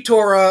that you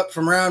tore up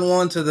from round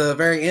one to the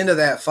very end of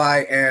that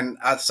fight, and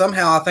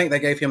somehow I think they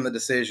gave him the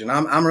decision.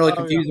 I'm really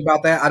confused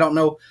about that. I don't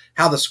know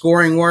how the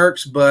scoring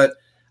works, but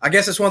I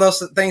guess it's one of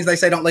those things they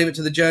say don't leave it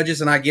to the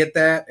judges, and I get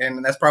that,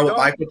 and that's probably what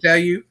Mike would tell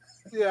you.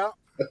 Yeah.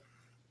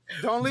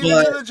 Don't leave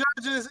it to the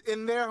judges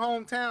in their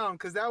hometown,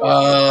 because that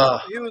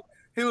was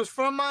he was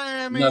from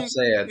Miami. Enough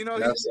said. You know,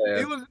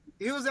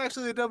 he was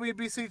actually a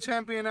WBC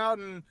champion out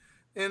in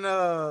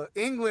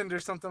England or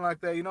something like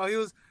that. You know, he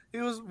was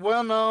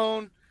well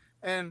known,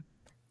 and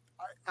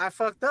I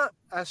fucked up.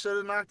 I should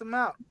have knocked him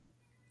out.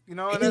 You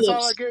know, and that's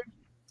all I get.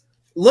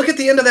 Look at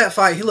the end of that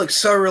fight. He looks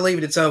so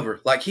relieved it's over.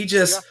 Like he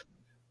just,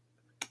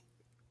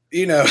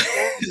 you know,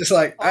 just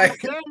like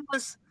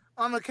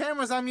on the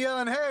cameras, I'm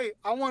yelling, "Hey,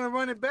 I want to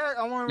run it back!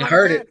 I want to." I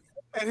heard it,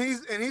 and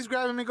he's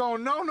grabbing me,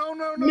 going, "No.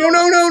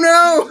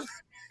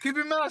 Keep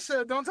your mouth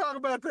shut. Don't talk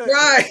about that."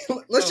 Right.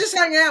 Let's just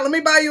hang out. Let me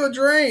buy you a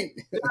drink.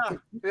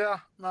 Yeah.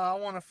 No, I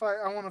want to fight.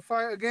 I want to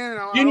fight again.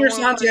 Junior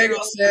Santiago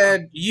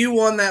said you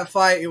won that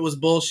fight. It was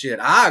bullshit.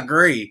 I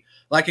agree.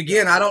 Like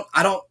again, I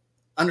don't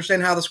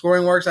understand how the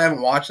scoring works. I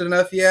haven't watched it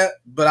enough yet,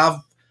 but I've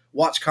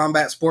watched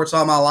combat sports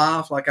all my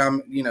life. Like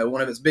I'm, you know,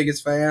 one of its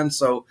biggest fans.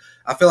 So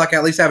I feel like I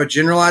at least have a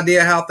general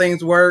idea how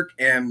things work.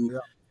 And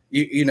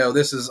you know,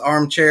 this is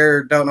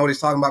armchair. Don't know what he's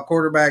talking about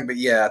quarterback, but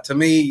yeah, to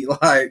me,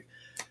 like.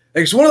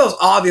 It's one of those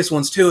obvious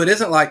ones, too. It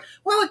isn't like,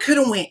 well, it could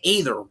have went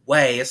either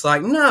way. It's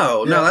like,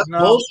 no, that's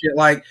bullshit.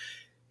 Like,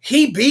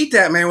 he beat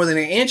that man within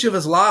an inch of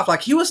his life.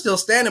 Like, he was still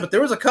standing, but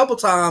there was a couple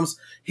times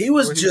he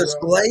was just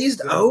glazed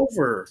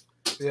over.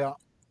 Yeah.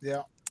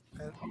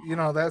 And, you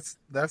know,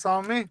 that's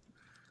on me.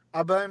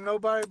 I blame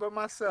nobody but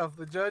myself.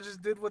 The judges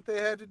did what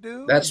they had to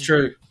do. That's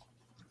true.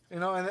 You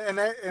know, and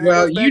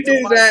well, you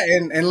do that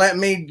and let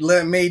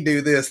me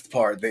do this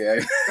part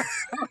then.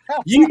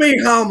 You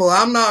be humble.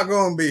 I'm not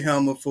going to be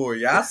humble for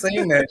you. I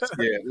seen that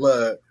shit.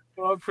 Look,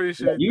 I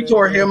appreciate you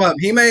tore him up.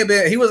 He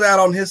was out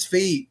on his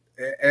feet,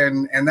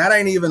 and that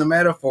ain't even a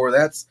metaphor.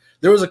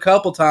 There was a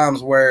couple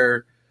times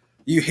where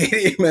you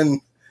hit him,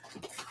 and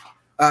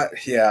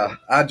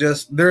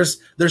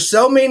there's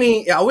so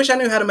many. I wish I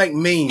knew how to make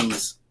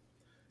memes,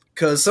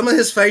 because some of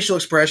his facial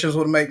expressions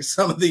would make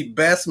some of the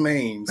best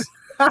memes.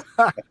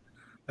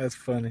 That's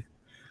funny.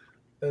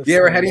 You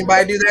ever had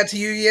anybody do that to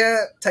you yet?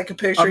 Take a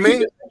picture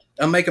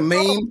and make a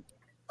meme?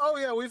 Oh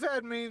yeah, we've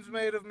had memes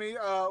made of me.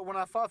 When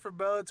I fought for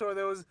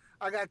Bellator,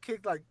 I got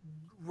kicked like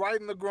right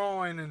in the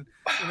groin, and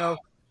you know,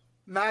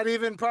 not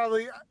even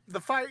probably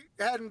the fight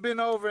hadn't been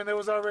over, and there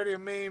was already a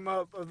meme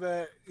up of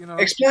that. You know,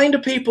 explain to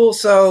people.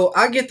 So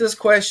I get this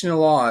question a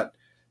lot.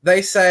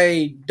 They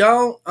say,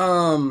 don't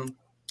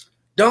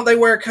they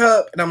wear a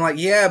cup? And I'm like,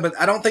 yeah, but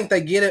I don't think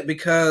they get it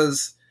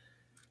because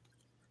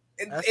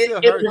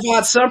it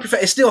provides some.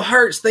 It still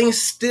hurts.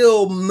 Things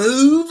still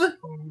move.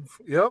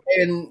 Yep.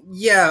 And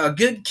yeah, a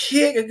good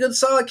kick, a good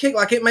solid kick,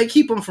 like it may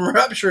keep them from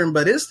rupturing,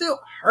 but it still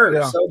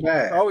hurts so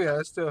bad. Oh yeah,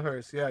 it still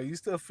hurts. Yeah, you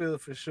still feel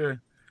it for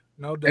sure.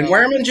 No doubt. And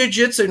wear them in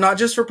jiu-jitsu, not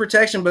just for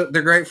protection, but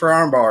they're great for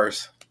arm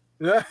bars.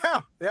 Yeah,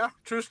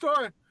 true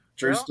story.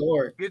 True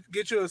story.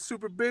 Get you a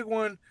super big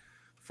one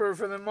for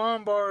the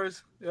arm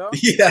bars.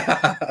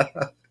 Yeah.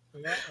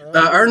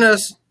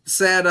 Ernest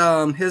said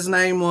his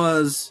name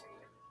was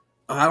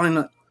I don't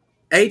know,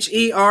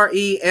 Herleus.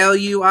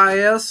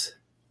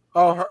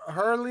 Oh,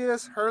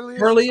 Herleus.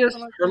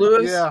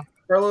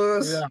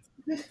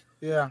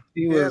 Yeah.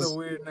 He had a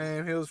weird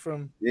name. He was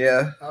from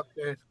out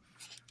there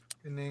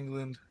in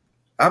England.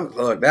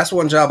 Look, that's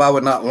one job I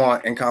would not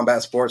want in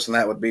combat sports, and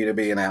that would be to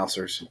be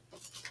announcers.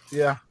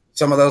 Yeah.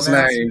 Some of those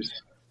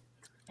names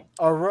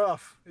are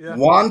rough. Yeah.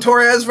 Juan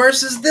Torres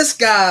versus this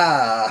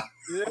guy.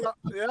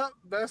 Yeah.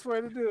 Best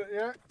way to do it.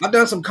 Yeah. I've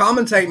done some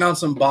commentating on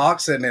some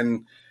boxing,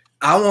 and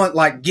I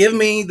want, give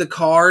me the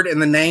card and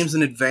the names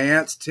in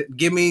advance.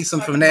 Give me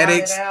some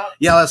phonetics.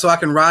 Yeah, so I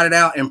can write it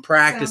out and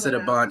practice it a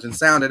bunch and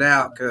sound it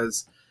out,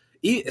 because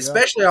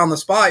especially on the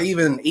spot,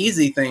 even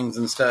easy things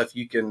and stuff,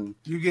 I can't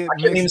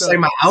even say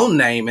my own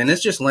name, and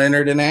it's just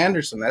Leonard and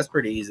Anderson. That's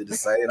pretty easy to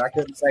say, and I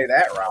couldn't say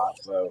that right.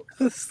 So,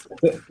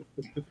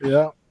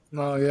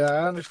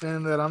 I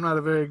understand that. I'm not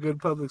a very good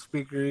public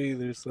speaker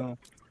either. So,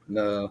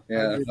 no,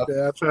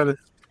 I try to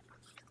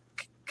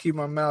keep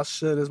my mouth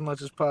shut as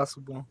much as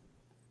possible.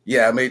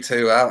 Yeah, me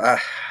too.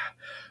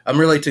 I'm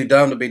really too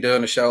dumb to be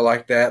doing a show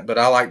like that, but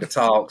I like to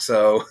talk.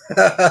 So, so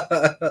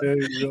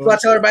I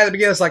tell everybody at the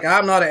beginning, it's like,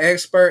 I'm not an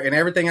expert, and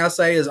everything I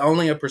say is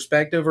only a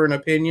perspective or an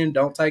opinion.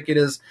 Don't take it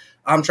as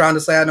I'm trying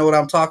to say I know what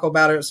I'm talking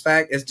about, or it's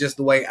fact. It's just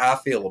the way I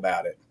feel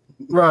about it.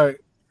 Right.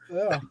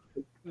 Yeah.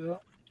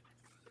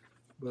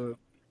 But,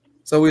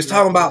 so we was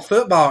talking about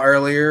football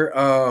earlier.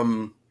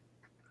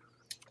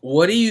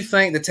 What do you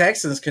think the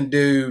Texans can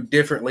do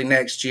differently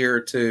next year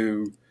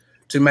to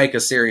make a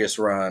serious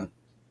run?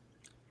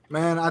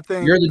 Man, I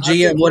think you're the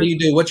GM. What do you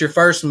do? What's your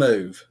first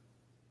move?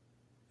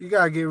 You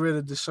gotta get rid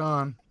of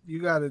Deshaun.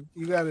 You gotta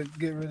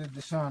get rid of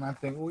Deshaun. I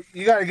think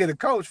you gotta get a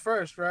coach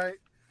first, right?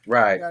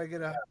 Right. You gotta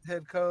get a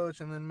head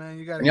coach, and then man,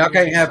 you gotta. Y'all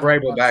can't have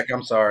Vrabel back.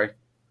 I'm sorry.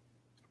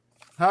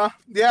 Huh?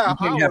 Yeah, you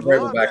can't have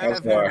Vrabel back.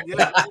 I'm sorry.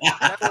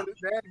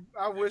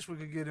 I wish we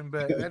could get him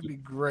back. That'd be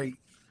great.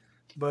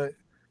 But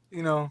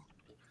get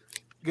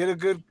a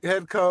good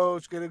head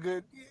coach. Get a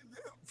good.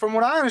 From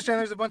what I understand,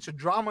 there's a bunch of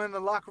drama in the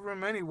locker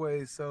room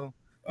anyway. So.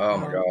 Oh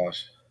my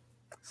gosh.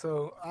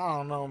 So I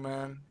don't know,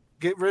 man.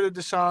 Get rid of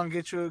Deshaun,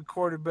 get you a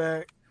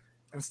quarterback,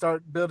 and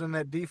start building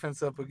that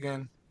defense up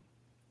again.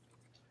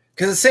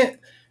 Because them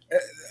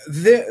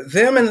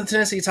and the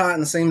Tennessee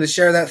Titans seem to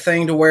share that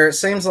thing to where it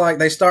seems like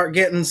they start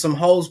getting some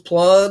holes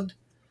plugged,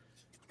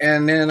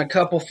 and then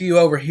a few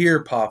over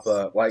here pop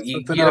up. Like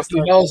you get a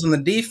few holes in the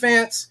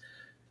defense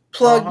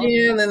plugged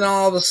in, and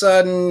all of a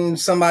sudden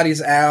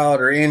somebody's out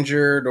or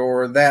injured,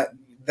 or that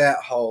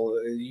hole.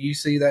 You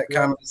see that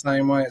kind of the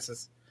same way. It's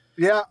just,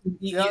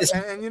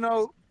 and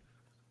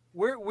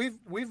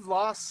we've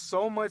lost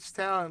so much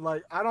talent.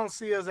 Like I don't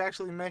see us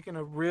actually making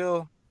a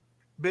real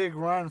big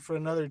run for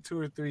another 2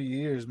 or 3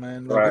 years,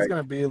 man. Like it's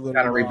gonna be a little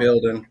kind of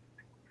rebuilding.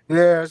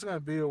 Yeah, it's gonna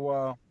be a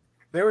while.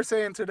 They were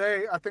saying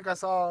today, I think I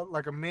saw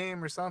like a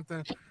meme or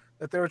something,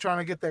 that they were trying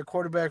to get that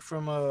quarterback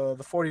from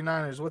the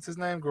 49ers. What's his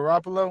name?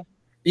 Garoppolo?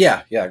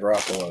 Yeah,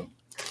 Garoppolo.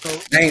 So,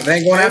 they ain't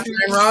going after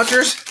Aaron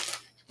Rodgers?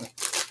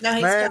 No,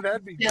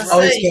 that'd be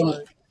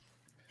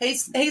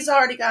he's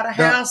already got a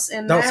house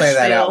in Nashville. Don't say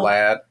that out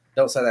loud.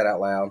 Don't say that out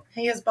loud.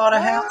 He has bought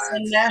a house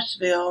in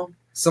Nashville.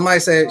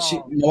 Somebody said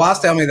my wife's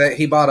telling me that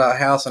he bought a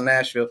house in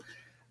Nashville.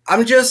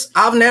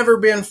 I've never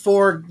been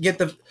for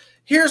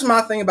here's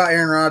my thing about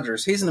Aaron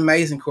Rodgers. He's an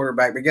amazing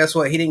quarterback, but guess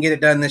what? He didn't get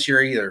it done this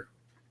year either.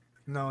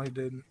 No, he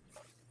didn't.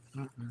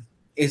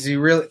 Is he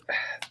really?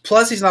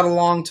 Plus, he's not a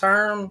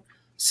long-term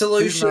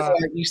solution.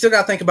 Like, you still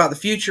got to think about the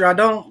future.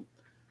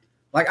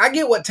 I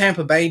get what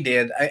Tampa Bay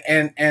did,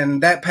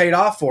 and that paid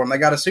off for them. They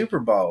got a Super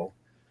Bowl.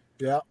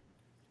 Yeah.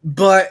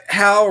 But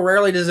how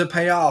rarely does it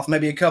pay off?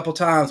 Maybe a couple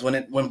times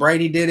when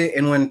Brady did it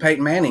and when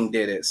Peyton Manning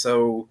did it.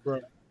 So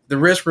the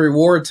risk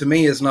reward to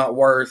me is not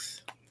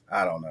worth.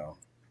 I don't know.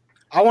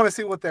 I want to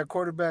see what that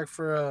quarterback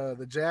for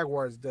the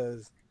Jaguars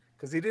does,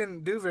 because he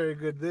didn't do very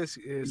good this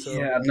year. So.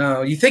 Yeah,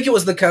 no. You think it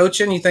was the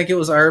coaching? You think it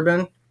was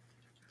Urban?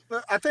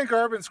 I think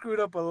Urban screwed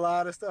up a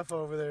lot of stuff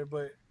over there,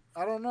 but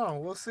I don't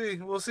know. We'll see.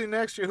 We'll see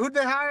next year. Who'd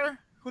they hire?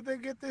 Who'd they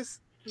get this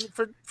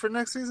for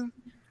next season?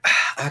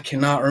 I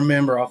cannot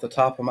remember off the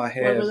top of my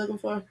head. What are we looking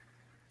for?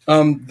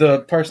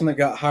 The person that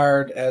got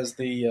hired as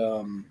the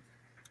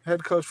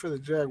head coach for the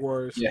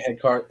Jaguars. Yeah,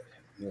 head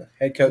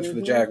coach for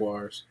the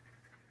Jaguars.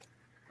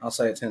 I'll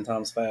say it 10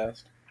 times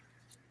fast.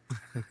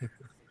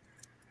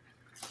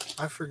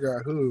 I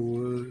forgot who it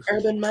was.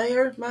 Urban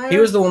Meyer? He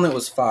was the one that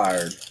was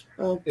fired.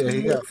 Yeah,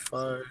 he got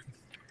fired.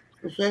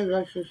 It says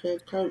that's his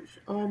head coach.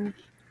 Can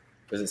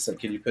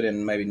you put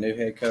in maybe new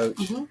head coach?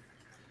 Mm-hmm.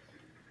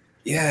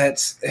 Yeah,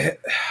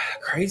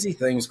 crazy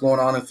things going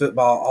on in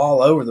football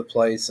all over the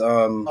place.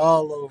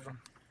 All over.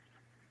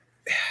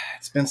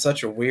 It's been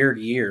such a weird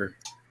year.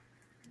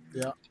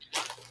 Yeah.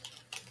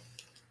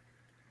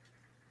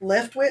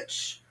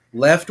 Leftwich.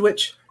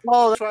 Leftwich?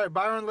 Oh, that's right.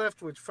 Byron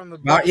Leftwich from the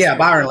Yeah,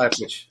 Byron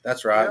Leftwich.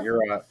 That's right. Yeah. You're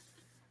right.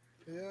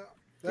 Yeah,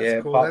 that's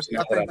Yeah, cool. Pop's I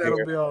got think that that'll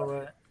here. be all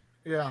right.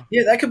 Yeah.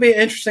 Yeah, that could be an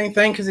interesting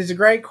thing because he's a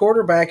great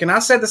quarterback. And I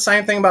said the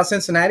same thing about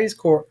Cincinnati's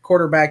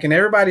quarterback, and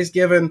everybody's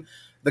given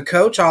the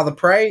coach all the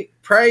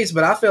praise,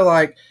 but I feel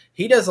like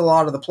he does a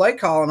lot of the play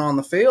calling on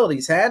the field.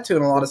 He's had to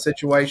in a lot of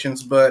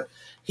situations, but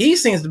he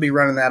seems to be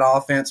running that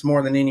offense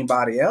more than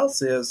anybody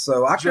else is.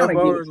 So I kind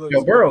of give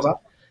Joe Burrows.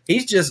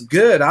 He's just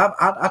good.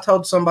 I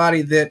told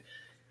somebody that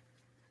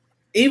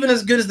even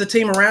as good as the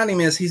team around him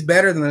is, he's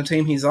better than the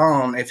team he's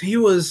on. If he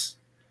was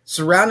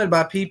surrounded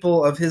by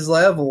people of his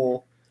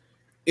level,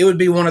 it would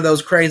be one of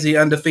those crazy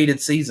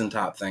undefeated season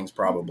type things,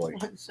 probably.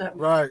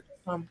 Right.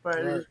 Tom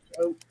Brady.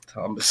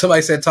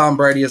 Somebody said Tom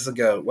Brady is the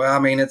GOAT. Well, I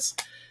mean,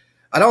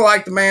 I don't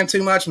like the man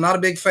too much. I'm not a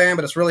big fan,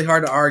 but it's really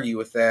hard to argue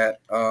with that.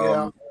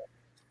 Yeah.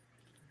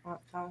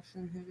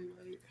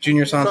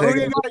 Junior So Santiago.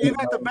 you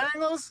got the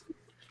Bengals?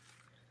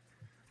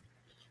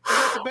 You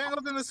got the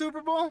Bengals in the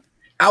Super Bowl?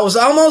 I was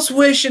almost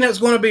wishing it was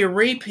going to be a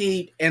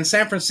repeat and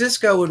San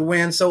Francisco would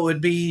win, so it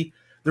would be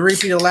the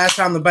repeat of the last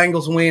time the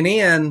Bengals went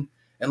in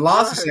and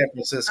lost to San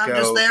Francisco. I'm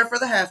just there for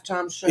the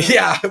halftime show.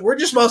 Yeah, we're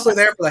just mostly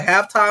there for the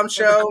halftime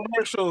show.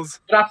 Commercials.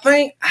 But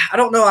I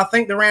don't know. I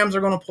think the Rams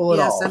are going to pull it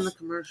off. Yes, and the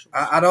commercials.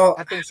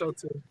 I think so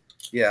too.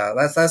 Yeah,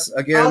 that's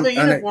again. All the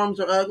uniforms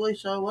are ugly,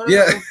 so whatever.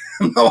 Yeah,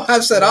 my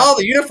wife said all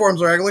the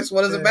uniforms are ugly. So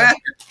what does it matter?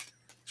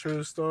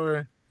 True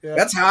story. Yeah,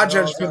 that's how I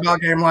judge a football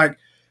game. Like,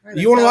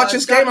 you want to watch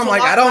this game? I'm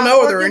like, I don't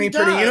know. Are there any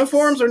pretty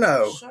uniforms or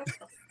no?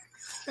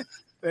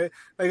 They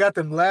got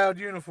them loud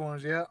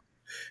uniforms. Yeah.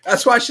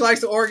 That's why she likes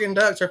the Oregon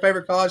Ducks. Her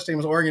favorite college team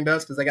is Oregon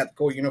Ducks because they got the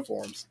cool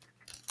uniforms.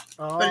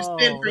 Oh, but it's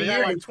been for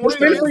years. Like it's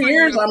been for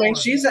years. I mean,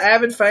 she's an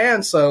avid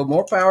fan, so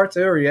more power to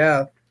her.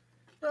 Yeah.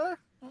 Okay.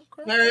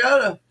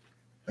 Mariota.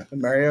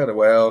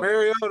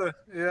 Mariota.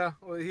 Yeah.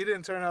 Well, he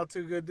didn't turn out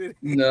too good, did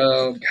he?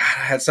 No. God,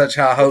 I had such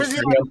high hopes for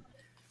him.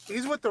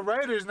 He's with the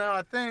Raiders now,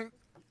 I think.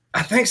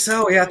 I think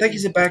so. Yeah, I think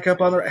he's a backup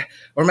on the,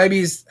 or maybe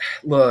he's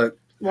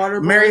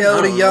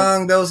Mariota,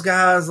 Young. Those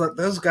guys.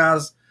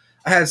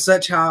 I had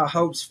such high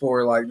hopes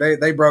for. Like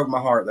they broke my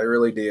heart. They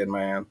really did,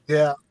 man.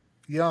 Yeah,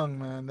 Young,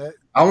 man.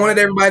 I wanted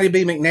everybody to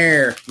be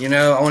McNair.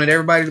 I wanted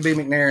everybody to be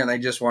McNair, and they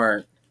just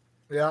weren't.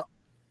 Yeah.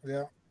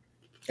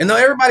 And though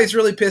everybody's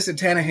really pissed at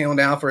Tannehill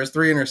now for his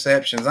 3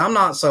 interceptions, I'm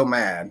not so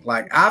mad.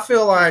 Like, I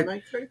feel like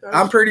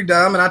I'm pretty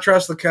dumb, and I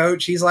trust the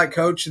coach. He's like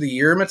coach of the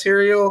year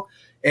material.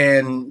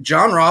 And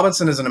John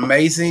Robinson is an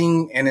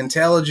amazing and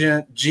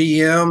intelligent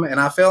GM,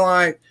 and I feel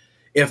like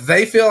if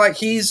they feel like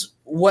he's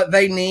what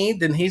they need,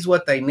 then he's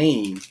what they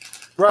need.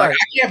 Right. Like,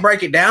 I can't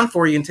break it down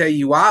for you and tell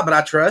you why, but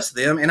I trust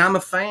them, and I'm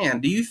a fan.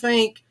 Do you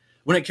think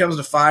when it comes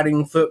to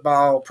fighting,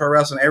 football, pro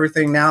wrestling,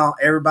 everything now,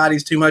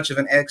 everybody's too much of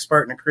an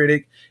expert and a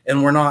critic,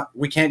 and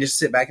we can't just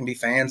sit back and be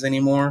fans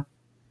anymore?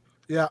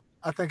 Yeah,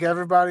 I think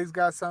everybody's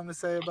got something to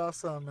say about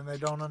something, and they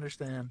don't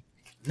understand.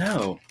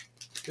 No.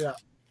 Yeah.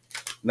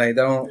 They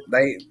don't.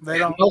 They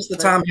don't. Most of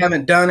the time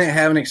haven't done it,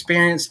 haven't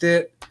experienced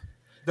it.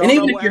 And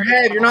even if you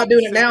have, you're not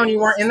doing it now and you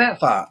weren't in that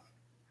fight.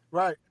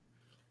 Right.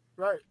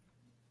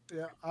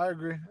 Yeah, I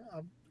agree.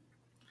 Of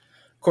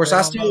course,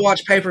 I still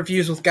watch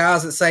pay-per-views with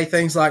guys that say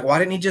things like, why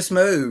didn't he just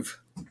move?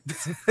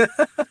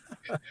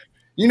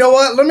 You know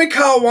what? Let me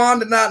call Juan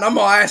tonight and I'm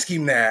going to ask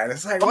him that.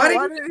 It's like, why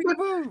didn't he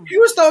move? He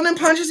was throwing them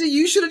punches that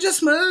you should have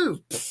just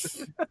moved.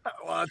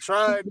 Well, I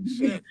tried.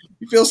 You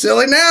feel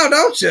silly now,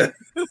 don't you?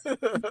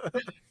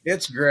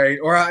 It's great.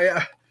 Or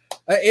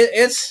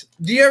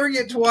do you ever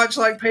get to watch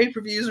like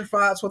pay-per-views or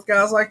fights with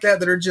guys like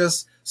that are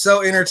just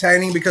so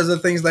entertaining because of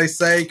the things they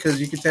say?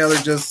 Because you can tell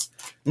they're just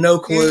no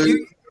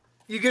clue.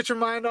 You get your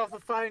mind off the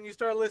fight and you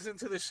start listening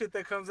to the shit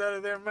that comes out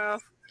of their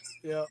mouth.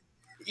 Yeah.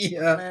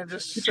 Yeah. Man,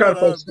 just you're trying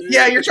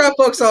to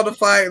focus on the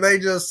fight. They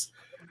just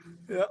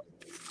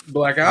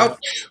like,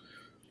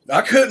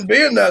 I couldn't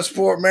be in that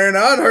sport, man.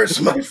 I'd hurt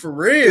somebody for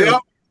real.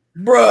 Yep.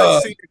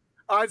 Bruh.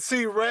 I'd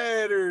see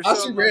red or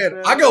something. I see red.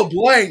 Like I go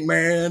blank,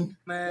 man.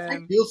 Man.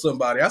 I kill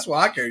somebody. That's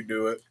why I can't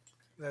do it.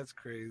 That's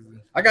crazy.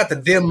 I got the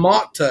dim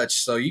mock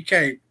touch, so you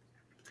can't.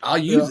 I'll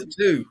use it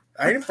too.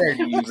 I ain't afraid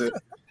to use it.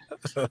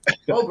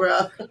 Oh,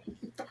 bro.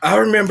 I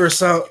remember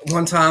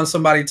one time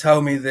somebody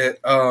told me that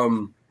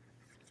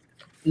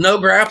no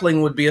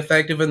grappling would be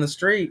effective in the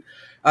street.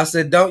 I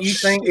said, don't you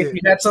think if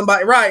you had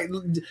somebody, right?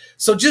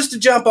 So just to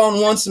jump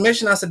on one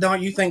submission, I said,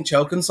 don't you think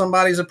choking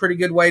somebody is a pretty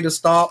good way to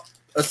stop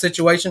a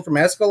situation from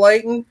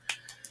escalating?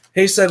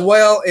 He said,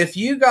 well, if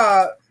you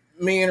got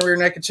me in a rear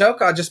naked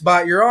choke, I'll just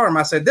bite your arm.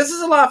 I said, this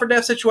is a life or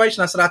death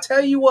situation. I said, I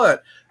tell you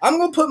what, I'm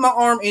going to put my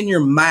arm in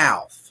your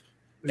mouth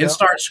and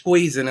start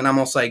squeezing, and I'm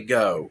going to say,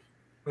 go.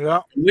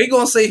 Yeah. We're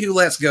going to see who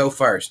lets go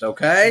first,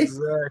 okay?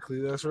 Exactly.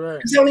 That's right.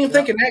 Because they don't even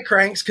think of neck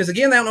cranks because,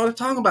 again, they don't know what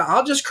they're talking about.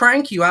 I'll just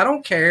crank you. I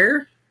don't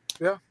care.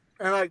 Yeah.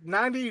 And like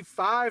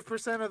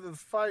 95% of the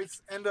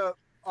fights end up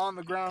on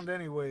the ground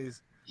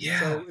anyways. Yeah.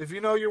 So if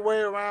you know your way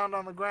around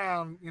on the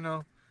ground,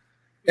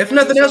 if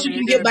nothing else, you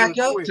can get back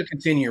up to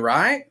continue,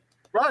 right?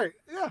 Right.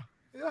 Yeah.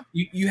 Yeah.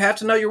 You have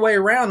to know your way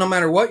around, no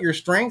matter what your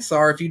strengths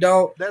are. If you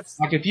don't,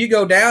 if you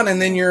go down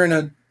and then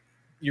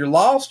you're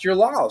lost,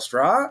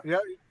 right?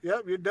 Yep.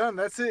 Yep. You're done.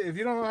 That's it. If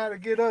you don't know how to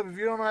get up, if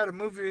you don't know how to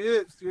move your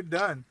hips, you're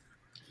done.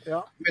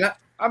 Yeah. I mean,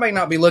 I may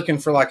not be looking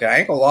for like an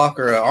ankle lock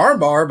or an arm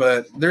bar,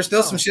 but there's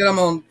still some shit I'm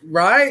on,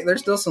 right?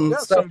 There's still some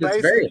stuff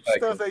that's very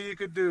effective. Stuff that you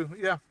could do.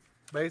 Yeah.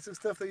 Basic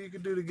stuff that you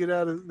could do to get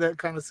out of that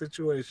kind of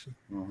situation.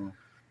 Mm-hmm.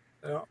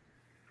 Yeah.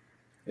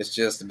 It's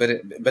just, but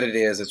it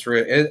is.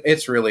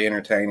 It's really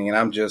entertaining, and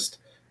I'm just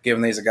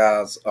giving these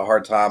guys a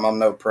hard time. I'm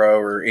no pro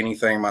or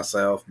anything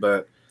myself,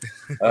 but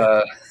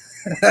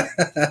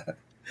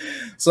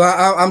so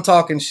I'm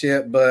talking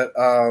shit, but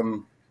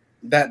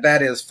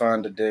that is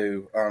fun to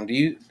do.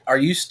 Are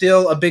you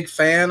still a big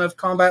fan of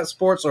combat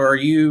sports, or are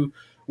you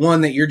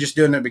one that you're just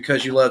doing it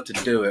because you love to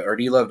do it, or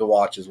do you love to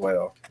watch as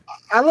well?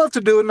 I love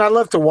to do it and I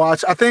love to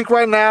watch. I think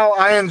right now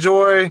I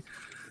enjoy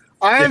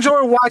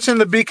watching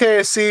the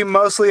BKFC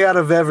mostly out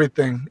of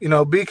everything.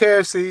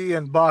 BKFC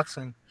and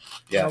boxing.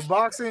 Yeah.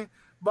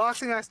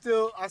 Boxing I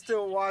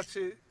still watch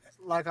it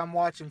like I'm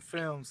watching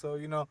film. So,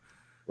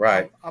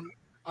 right.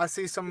 I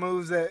see some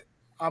moves that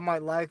I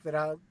might like that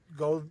I'll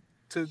go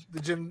to the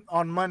gym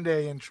on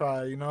Monday and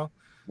try,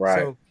 Right.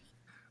 So,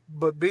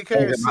 but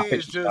BKFC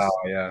is just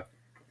yeah.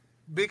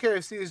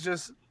 BKFC is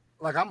just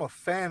like, I'm a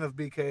fan of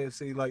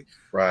BKFC. Like,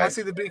 right. I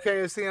see the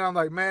BKFC and I'm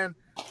like, man,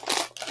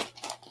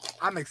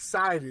 I'm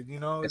excited.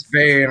 It's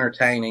very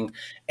entertaining,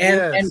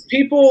 and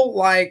people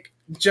like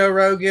Joe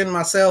Rogan,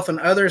 myself, and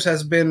others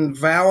has been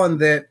vowing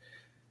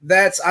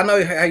that's. I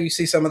know how you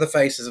see some of the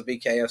faces of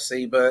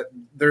BKFC, but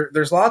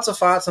there's lots of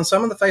fights, and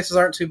some of the faces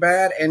aren't too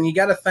bad. And you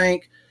got to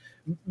think,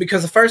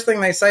 because the first thing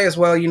they say is,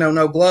 well,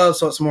 no gloves,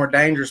 so it's more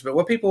dangerous. But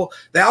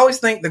they always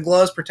think the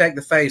gloves protect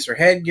the face, or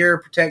headgear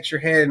protects your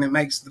head and it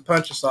makes the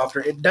punches softer.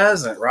 It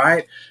doesn't,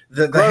 right?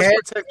 The gloves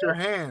protect your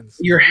hands.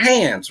 Your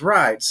hands,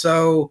 right?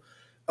 So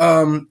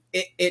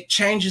it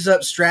changes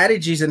up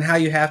strategies and how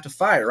you have to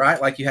fight, right?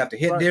 Like you have to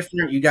hit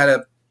different. You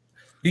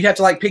have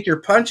to like pick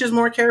your punches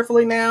more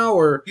carefully now,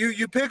 or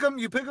you pick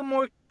them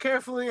more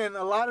carefully, and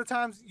a lot of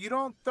times you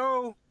don't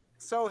throw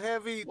so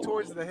heavy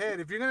towards the head.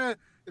 If you're gonna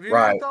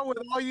throw with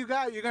all you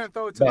got, you're gonna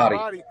throw it to the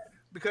body,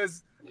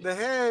 because the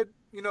head,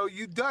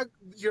 you duck,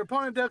 your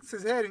opponent ducks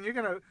his head, and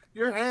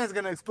your hand's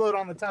gonna explode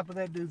on the top of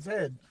that dude's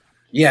head.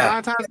 Yeah,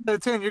 9 times out of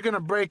 10, you're gonna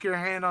break your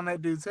hand on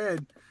that dude's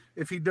head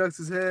if he ducks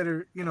his head,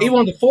 or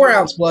even the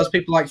 4-ounce gloves,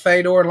 people like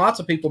Fedor and lots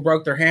of people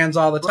broke their hands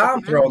all the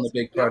time throwing the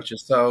big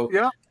punches. So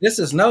this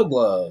is no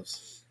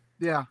gloves.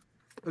 Yeah,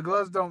 the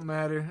gloves don't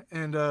matter,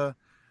 and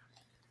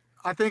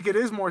I think it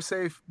is more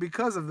safe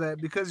because of that,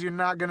 because you're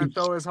not gonna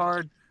throw as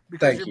hard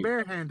because you're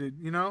barehanded.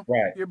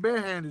 Right? You're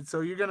barehanded,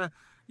 so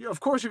of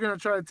course you're gonna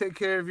try to take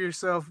care of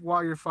yourself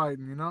while you're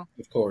fighting.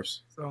 Of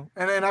course. So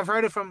and I've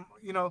heard it from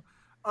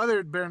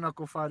other bare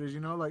knuckle fighters.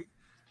 Like,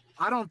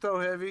 I don't throw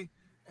heavy.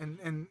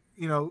 And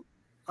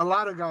a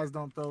lot of guys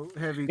don't throw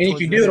heavy. And if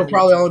you do, it'll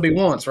probably only be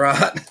once,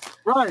 right?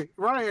 Right.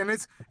 And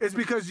it's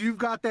because you've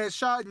got that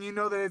shot and you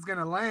know that it's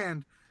gonna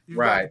land. You've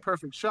got the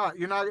perfect shot.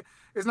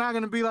 It's not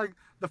gonna be like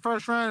the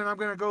first round and I'm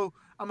gonna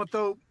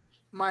throw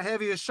my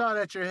heaviest shot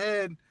at your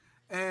head,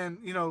 and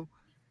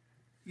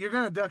you're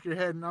gonna duck your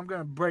head and I'm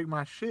gonna break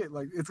my shit.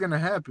 Like, it's gonna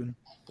happen.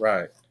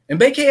 Right. And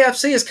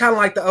BKFC is kind of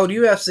like the old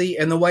UFC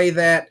in the way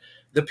that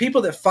the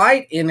people that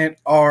fight in it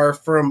are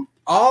from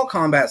all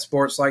combat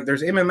sports. Like,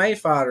 there's MMA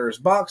fighters,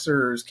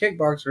 boxers,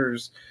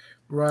 kickboxers,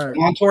 right?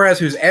 Montorez,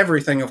 who's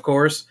everything, of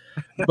course.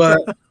 But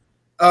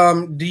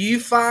do you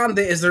find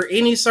that, is there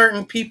any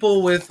certain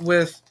people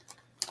with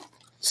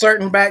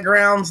certain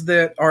backgrounds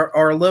that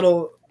are a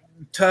little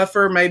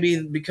tougher,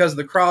 maybe because of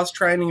the cross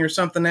training or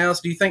something else?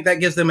 Do you think that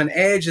gives them an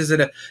edge? Is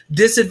it a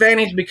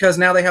disadvantage because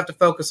now they have to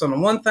focus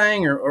on one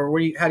thing, or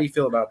how do you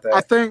feel about that?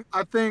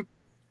 I think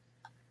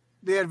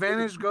the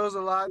advantage goes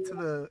a lot to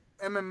the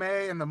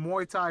MMA and the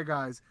Muay Thai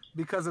guys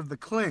because of the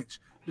clinch,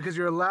 because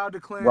you're allowed to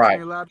clinch and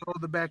you're allowed to hold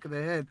the back of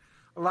the head.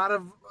 A lot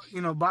of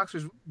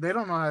boxers, they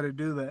don't know how to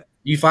do that.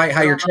 You fight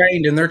how you're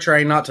trained, and they're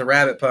trained not to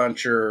rabbit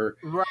punch or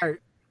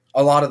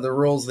a lot of the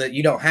rules that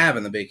you don't have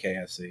in the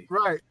BKFC.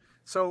 Right.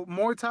 So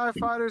Muay Thai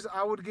fighters,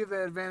 I would give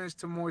that advantage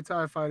to Muay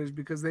Thai fighters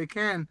because they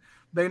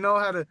know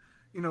how to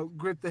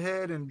grip the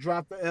head and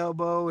drop the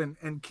elbow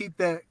and keep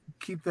that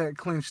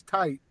clinch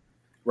tight.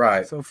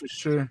 Right. So for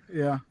sure,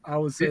 yeah, I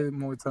would say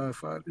Muay Thai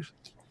fighters.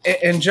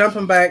 And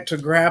jumping back to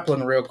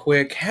grappling real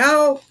quick,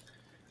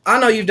 I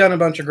know you've done a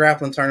bunch of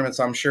grappling tournaments,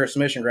 I'm sure,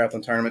 submission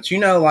grappling tournaments.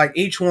 Like,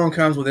 each one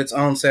comes with its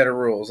own set of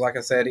rules. Like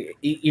I said,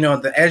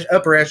 the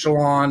upper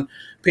echelon,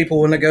 people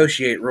will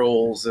negotiate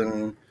rules,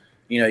 and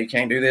you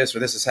can't do this, or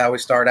this is how we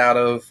start out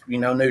of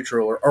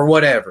neutral or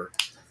whatever.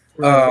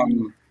 Right.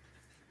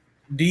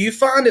 Do you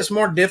find it's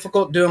more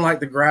difficult doing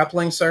like the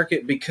grappling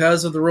circuit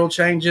because of the rule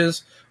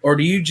changes, or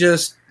do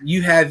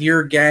you have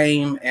your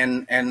game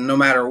and no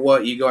matter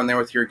what, you go in there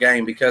with your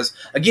game? Because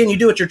again, you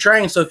do what you're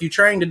trained. So if you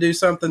train to do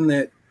something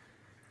that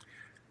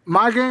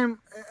My game,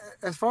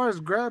 as far as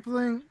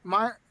grappling,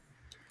 my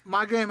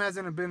game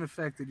hasn't been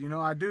affected. You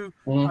know, I do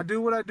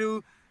what I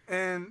do,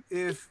 and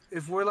if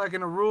we're like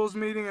in a rules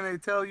meeting and they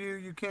tell you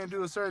you can't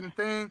do a certain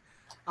thing,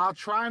 I'll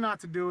try not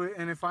to do it,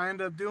 and if I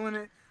end up doing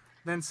it,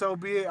 then so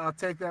be it. I'll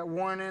take that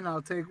warning.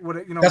 I'll take what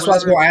you know. That's what I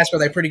was going to ask. Are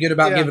they pretty good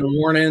about giving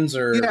warnings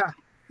or?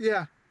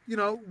 Yeah, you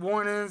know,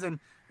 warnings, and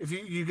if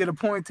you get a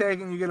point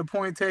taken, you get a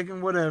point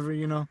taken. Whatever,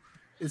 you know,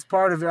 it's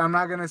part of it. I'm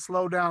not going to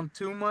slow down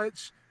too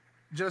much,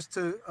 just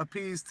to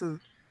appease to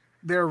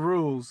their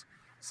rules.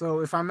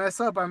 So if I mess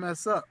up, I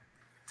mess up.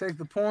 Take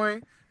the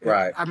point.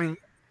 Right. I mean,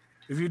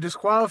 if you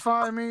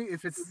disqualify me,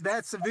 if it's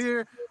that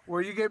severe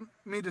where you get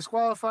me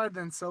disqualified,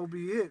 then so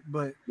be it.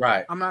 But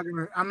right. I'm not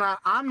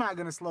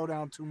gonna slow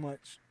down too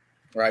much.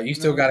 Right. You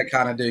still got to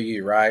kind of do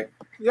you, right?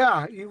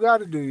 Yeah, you got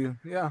to do you.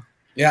 Yeah.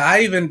 Yeah.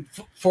 I even,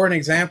 for an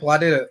example, I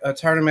did a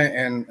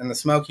tournament in the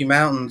Smoky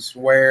Mountains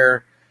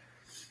where,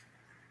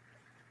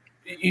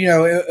 you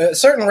know,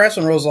 certain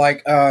wrestling rules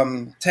like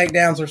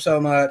takedowns were so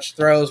much,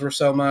 throws were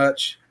so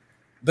much,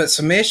 but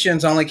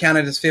submissions only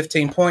counted as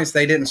 15 points.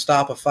 They didn't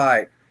stop a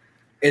fight.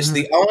 It's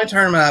the only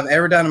tournament I've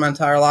ever done in my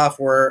entire life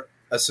where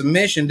a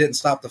submission didn't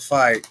stop the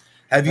fight.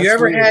 Have you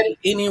ever had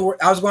any?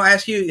 I was going to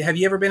ask you, have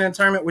you ever been in a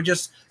tournament with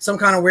just some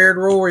kind of weird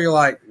rule where you're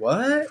like,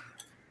 what?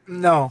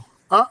 No.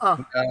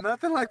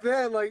 Nothing like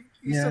that. Like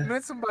you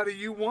submit somebody,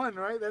 you won,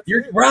 right?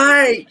 You're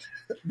right.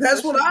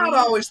 That's what I'd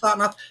always thought.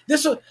 Not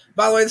this was,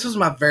 by the way, this was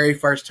my very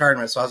first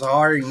tournament, so I was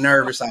already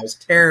nervous. I was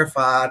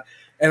terrified,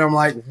 and I'm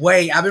like,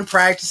 wait, I've been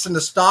practicing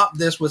to stop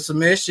this with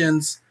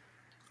submissions.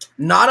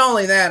 Not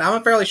only that, I'm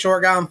a fairly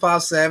short guy. I'm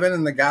 5'7",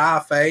 and the guy I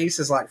face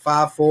is like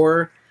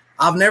 5'4".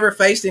 I've never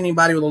faced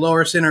anybody with a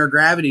lower center of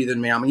gravity than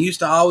me. I'm used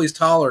to always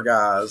taller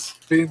guys.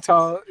 Being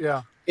tall,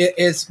 yeah.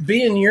 It's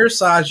being your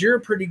size. You're a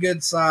pretty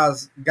good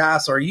size guy.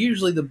 So are you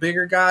usually the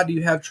bigger guy? Do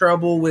you have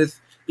trouble with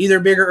either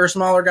bigger or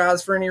smaller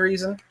guys for any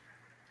reason?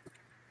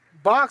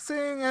 Boxing,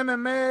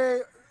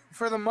 MMA,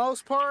 for the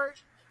most part,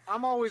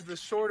 I'm always the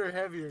shorter,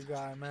 heavier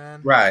guy,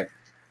 man. Right.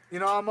 You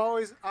know,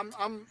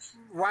 I'm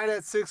right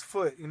at 6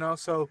 foot, you know,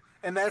 so,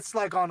 and that's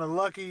like on a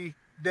lucky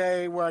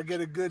day where I get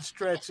a good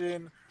stretch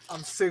in,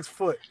 I'm 6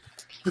 foot.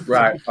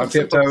 Right, on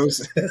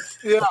tiptoes.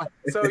 Yeah,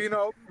 so, you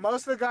know,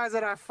 most of the guys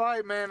that I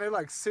fight, man, they're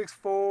like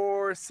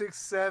 6'4",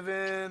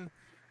 6'7",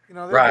 you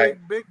know, they're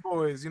big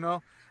boys, you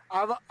know.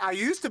 I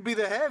used to be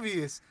the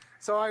heaviest,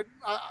 so I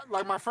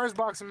like my first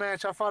boxing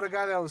match, I fought a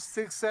guy that was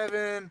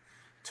 6'7",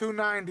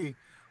 290.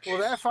 Well,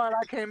 that fight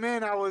I came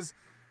in, I was,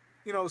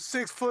 you know,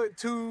 6 foot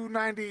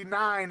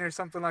 299 or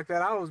something like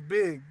that. I was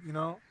big, you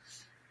know.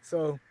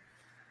 So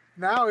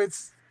now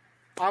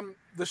I'm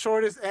the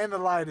shortest and the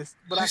lightest.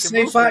 But I can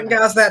see fighting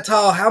guys that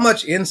tall. How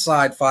much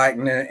inside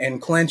fighting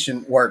and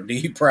clinching work do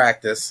you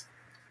practice?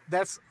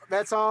 That's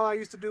all I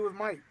used to do with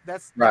Mike.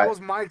 That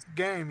was Mike's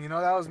game, you know.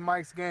 That was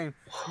Mike's game.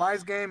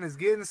 Mike's game is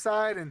get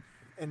inside and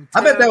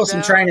I bet that was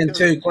some training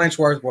too. Clinch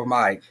work with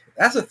Mike.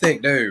 That's a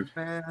thick dude.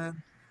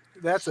 Man,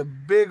 that's a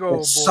big old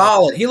boy.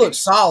 Solid. He looks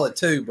solid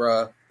too,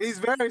 bro. He's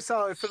very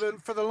solid.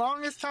 For the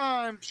longest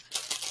time,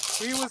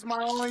 he was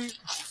my only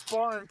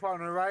sparring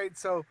partner, right?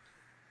 So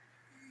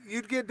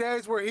you'd get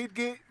days where he'd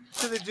get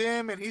to the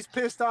gym and he's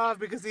pissed off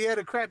because he had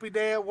a crappy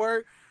day at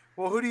work.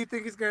 Well, who do you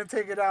think he's going to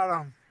take it out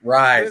on?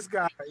 Right. This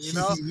guy, you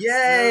know?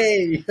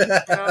 Yay!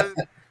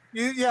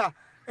 Yeah.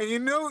 And you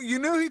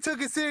knew he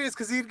took it serious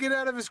because he'd get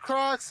out of his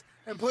Crocs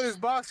and put his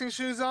boxing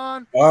shoes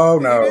on. Oh,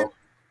 no.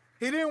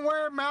 He didn't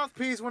wear a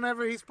mouthpiece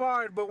whenever he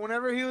sparred, but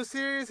whenever he was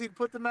serious, he'd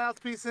put the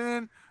mouthpiece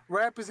in,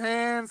 wrap his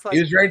hands. Like, he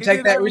was ready to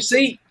take that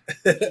receipt.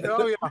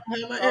 Oh, yeah.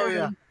 Oh,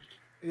 yeah.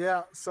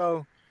 Yeah,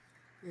 so,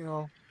 you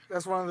know,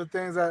 that's one of the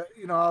things that,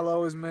 you know, I'll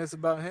always miss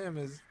about him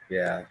is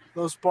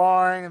those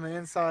sparring and the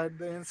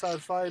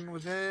inside fighting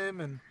with him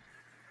and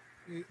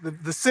the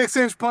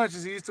 6-inch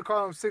punches. He used to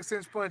call them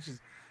 6-inch punches.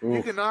 Oof.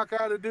 You can knock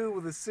out a dude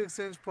with a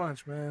 6-inch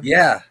punch, man.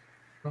 Yeah.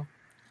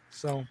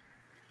 So.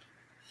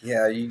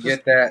 Yeah, you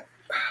get that.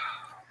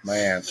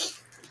 Man.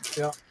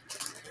 Yeah.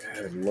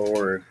 Good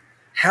Lord.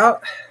 How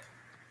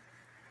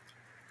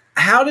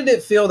did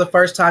it feel the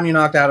first time you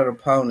knocked out an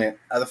opponent?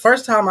 The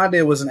first time I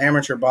did was in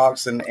amateur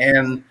boxing,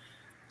 and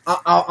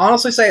I'll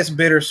honestly say it's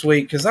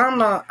bittersweet because I'm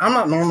not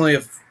normally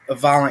a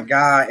violent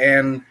guy,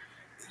 and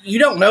you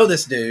don't know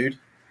this dude.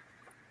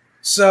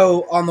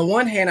 So on the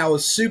one hand, I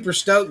was super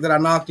stoked that I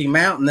knocked him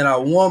out and then I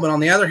won, but on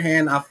the other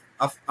hand, I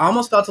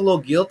almost felt a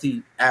little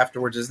guilty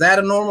afterwards. Is that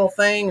a normal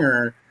thing,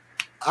 or?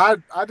 I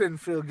didn't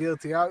feel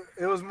guilty.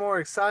 It was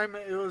more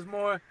excitement. It was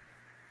more,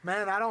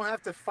 man, I don't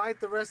have to fight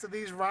the rest of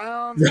these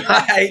rounds.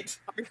 Right.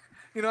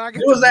 You know, I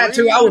get it was that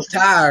too. I was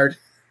tired.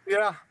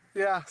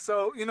 Yeah.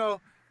 So, you know,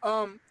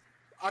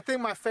 I think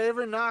my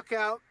favorite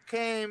knockout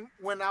came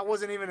when I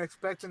wasn't even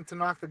expecting to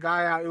knock the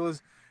guy out. It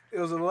was a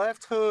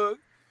left hook,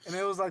 and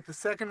it was like the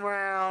second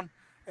round,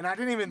 and I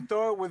didn't even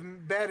throw it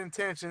with bad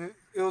intention.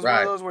 It was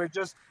one of those where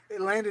it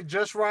landed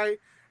just right,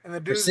 and the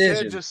dude's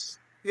head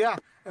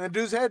and the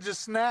dude's head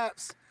just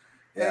snaps,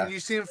 and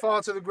you see him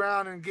fall to the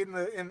ground and get in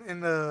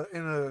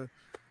the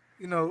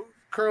you know,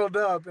 curled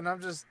up, and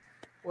I'm just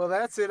Well,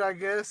 that's it, I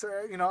guess.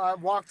 You know, I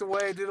walked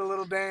away, did a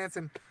little dance,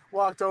 and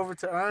walked over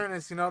to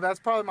Ernest. You know, that's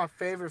probably my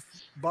favorite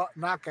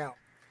knockout,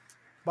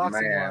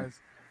 boxing Man, wise.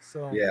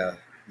 So yeah,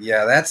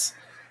 yeah,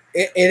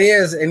 it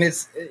is, and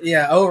it's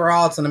yeah.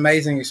 Overall, it's an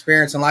amazing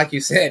experience, and like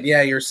you said,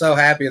 yeah, you're so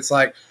happy. It's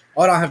like,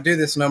 oh, I don't have to do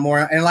this no more.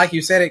 And like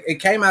you said, it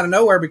came out of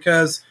nowhere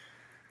because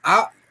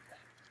I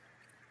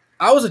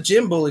I was a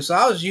gym bully, so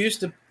I was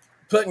used to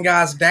putting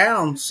guys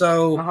down.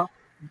 So uh-huh.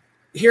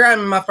 here I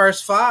am in my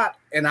first fight,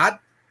 and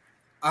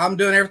I'm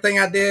doing everything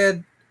I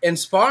did in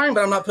sparring,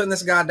 but I'm not putting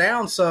this guy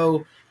down.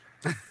 So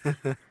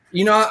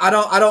you know, I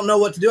don't know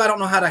what to do. I don't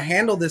know how to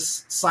handle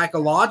this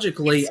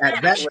psychologically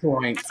at that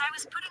point.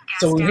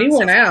 So when he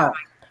went out,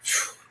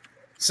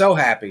 so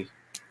happy.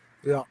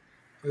 Yeah,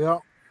 yeah.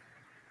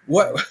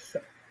 What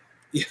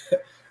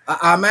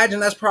I imagine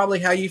that's probably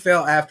how you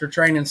felt after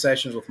training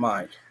sessions with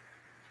Mike.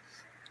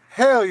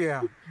 Hell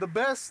yeah, the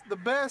best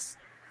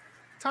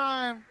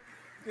time,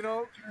 you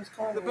know,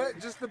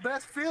 just the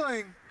best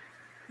feeling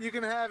you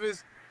can have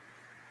is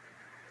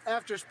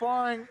after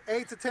sparring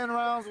 8 to 10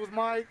 rounds with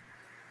Mike.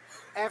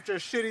 After a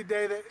shitty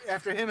day,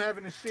 after him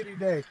having a shitty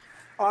day,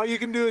 all you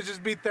can do is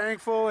just be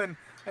thankful and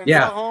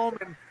Yeah. go home.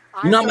 And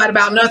you're not mad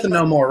about nothing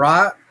no more,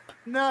 right?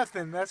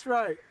 Nothing. That's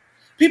right.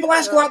 People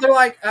ask a lot. They're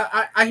like,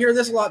 I hear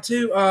this a lot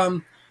too.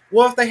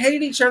 Well, if they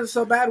hated each other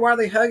so bad, why are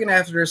they hugging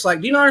after? It's like,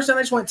 do you not understand?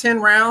 They just went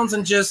 10 rounds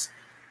and just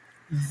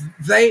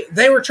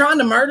they were trying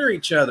to murder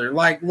each other,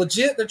 like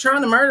legit. They're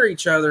trying to murder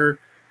each other,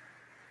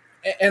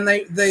 and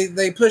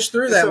they push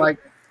through that. Like,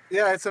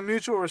 yeah, it's a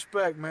mutual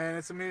respect, man.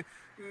 It's a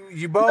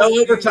you both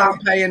no overtime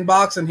pay in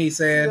boxing. He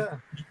said,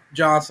 yeah.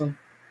 Johnson.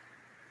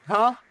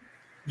 Huh?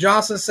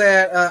 Johnson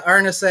said.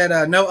 Ernest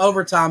said, no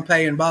overtime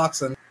pay in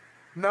boxing.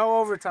 No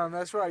overtime.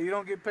 That's right. You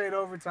don't get paid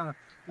overtime.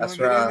 You that's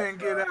get right. in and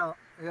get out.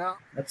 Yeah.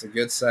 That's a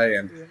good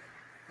saying.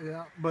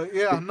 Yeah. But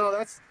yeah,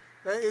 no,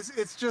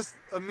 it's just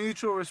a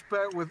mutual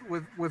respect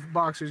with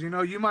boxers. You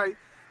know, you might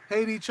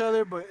hate each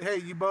other, but hey,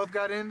 you both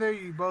got in there.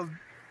 You both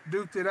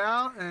duked it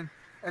out, and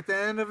at the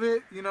end of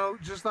it, you know,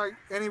 just like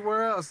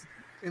anywhere else,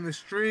 in the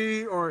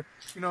street or,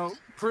 you know,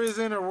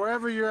 prison or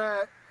wherever you're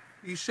at,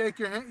 you shake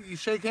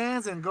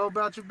hands and go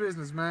about your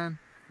business, man.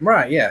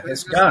 Right? Yeah,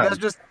 it's done.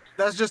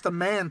 That's just a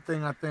man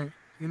thing, I think.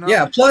 You know?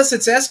 Yeah. Plus,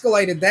 it's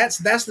escalated.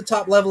 That's the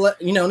top level.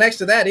 You know, next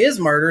to that is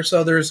murder.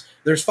 So there's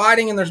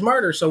fighting and there's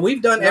murder. So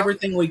we've done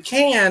everything we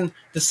can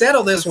to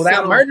settle this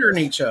without murdering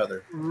each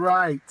other.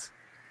 Right.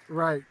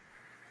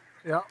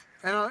 Yeah.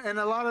 And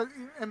a lot of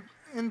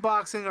in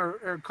boxing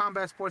or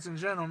combat sports in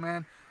general,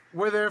 man,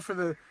 we're there for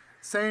the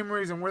same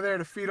reason. We're there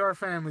to feed our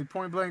family,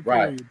 point blank,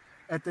 period.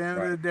 At the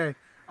end of the day,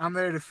 I'm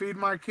there to feed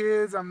my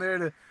kids. I'm there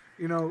to,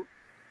 you know,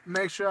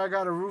 make sure I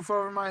got a roof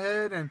over my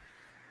head. And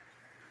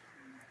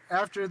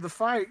after the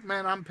fight,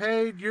 man, I'm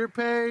paid. You're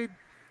paid.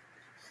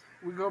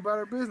 We go about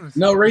our business.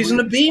 No reason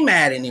to be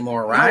mad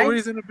anymore, right? No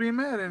reason to be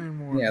mad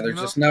anymore. Yeah, there's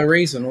just no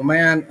reason. Well,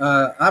 man,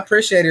 I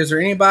appreciate it. Is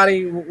there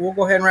anybody? We'll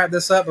go ahead and wrap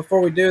this up.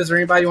 Before we do, is there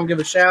anybody you want to give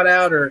a shout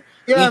out or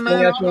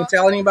anything else you want to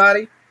tell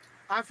anybody?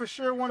 I for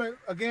sure want to,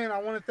 again, I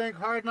want to thank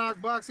Hard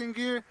Knock Boxing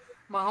Gear,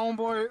 my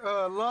homeboy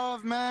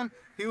Love, man.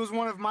 He was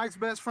one of Mike's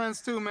best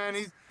friends too, man.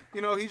 He's,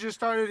 you know, he just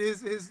started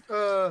his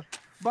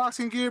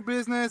boxing gear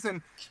business,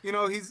 and, you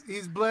know,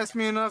 he's blessed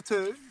me enough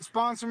to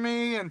sponsor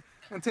me and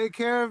take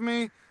care of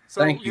me.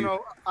 So, you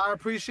know, I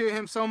appreciate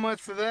him so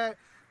much for that.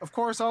 Of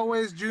course,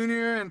 always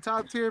Junior and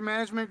Top Tier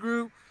Management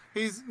Group.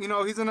 He's, you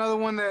know, he's another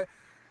one that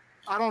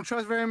I don't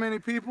trust very many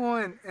people,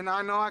 and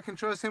I know I can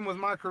trust him with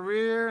my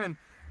career and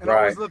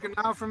always looking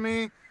out for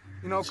me.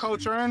 You know,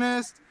 Coach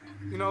Ernest,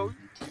 you know,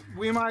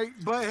 we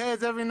might butt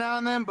heads every now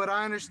and then, but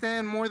I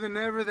understand more than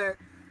ever that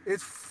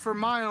it's for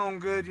my own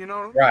good, you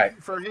know,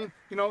 for him,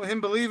 you know,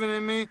 him believing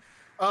in me.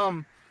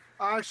 I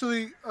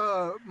actually,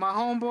 my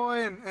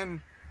homeboy and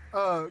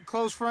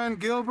close friend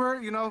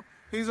Gilbert, you know,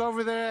 he's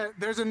over there.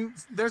 There's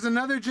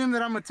another gym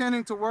that I'm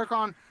attending to work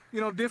on,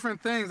 you know,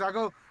 different things. I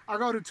go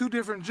to 2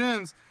 different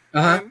gyms.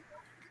 And,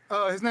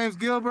 his name's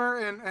Gilbert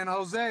and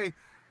Jose.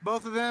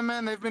 Both of them,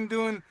 man, they've been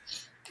doing,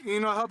 you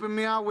know, helping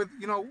me out with,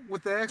 you know,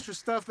 with the extra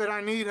stuff that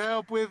I need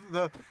help with,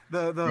 the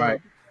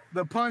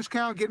punch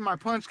count, getting my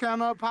punch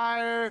count up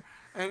higher.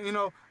 And, you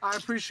know, I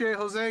appreciate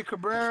Jose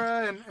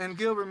Cabrera and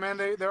Gilbert, man.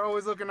 They're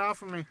always looking out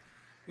for me,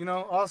 you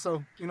know,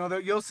 also, you know,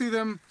 you'll see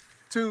them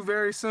too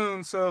very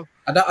soon. So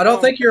I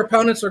don't think your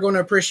opponents are going to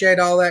appreciate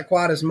all that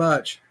quite as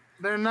much.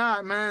 They're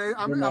not, man.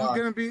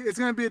 It's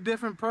gonna be a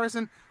different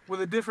person with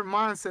a different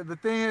mindset. The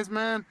thing is,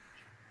 man,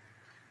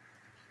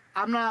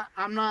 I'm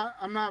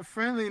not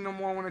friendly no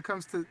more when it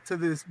comes to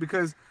this,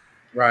 because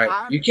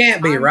you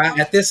can't be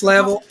at this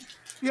level.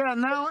 Yeah,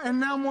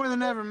 now more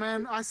than ever,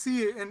 man. I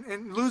see it,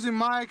 and losing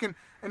Mike and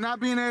not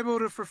being able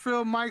to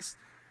fulfill Mike's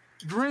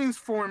dreams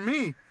for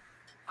me.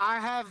 I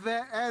have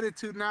that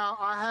attitude now.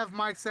 I have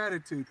Mike's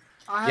attitude.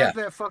 I have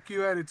that fuck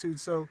you attitude.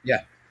 So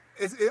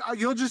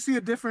you'll just see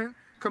a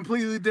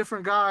completely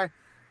different guy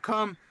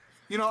come.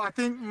 You know, I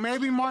think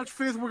maybe March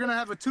 5th we're gonna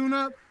have a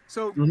tune-up.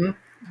 So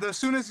the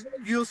soonest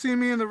you'll see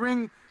me in the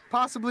ring,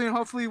 possibly and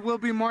hopefully, will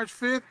be March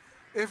 5th.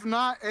 If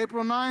not,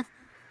 April 9th.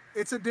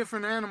 it's a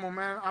different animal,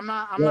 man. I'm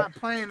not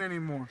playing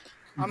anymore.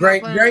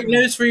 Great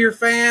news for your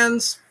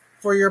fans,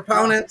 for your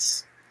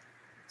opponents.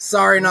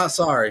 Sorry, not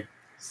sorry.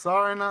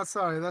 Sorry, not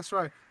sorry. That's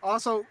right.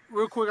 Also,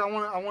 real quick, I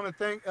want to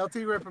thank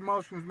LT Red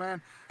Promotions,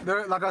 man.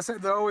 They're, like I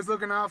said, they're always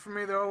looking out for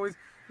me. They're always,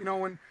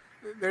 when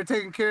they're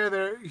taking care of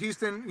their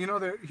Houston,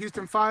 their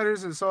Houston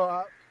fighters, and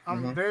so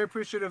I'm very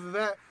appreciative of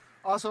that.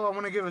 Also, I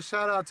want to give a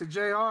shout out to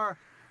JR,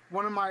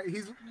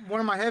 he's one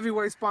of my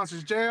heavyweight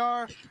sponsors.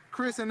 JR,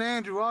 Chris, and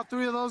Andrew, all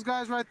three of those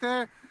guys right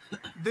there.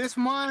 This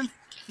month,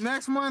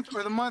 next month,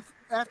 or the month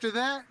after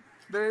that,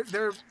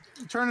 they're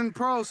turning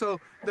pro, so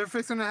they're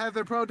fixing to have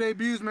their pro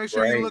debuts. Make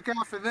sure you look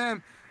out for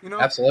them.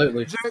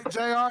 Absolutely.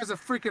 JR is a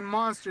freaking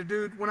monster,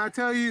 dude. When I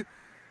tell you,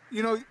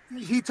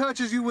 he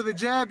touches you with a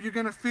jab, you're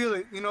gonna feel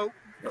it.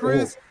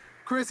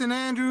 Chris and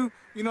Andrew,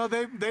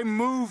 they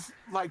move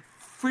like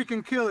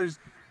freaking killers.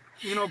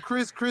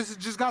 Chris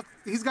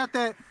has got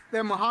that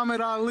Muhammad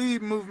Ali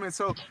movement.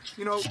 So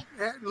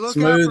look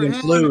smooth out for and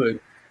him. Fluid.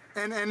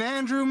 And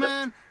Andrew,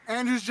 man.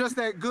 Andrew's just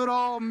that good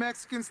old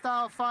Mexican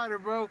style fighter,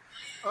 bro.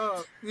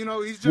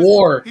 He's just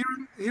war.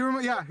 He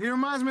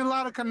reminds me a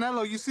lot of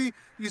Canelo. You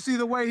see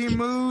the way he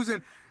moves,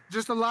 and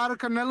just a lot of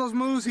Canelo's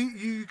moves.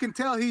 You can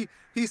tell he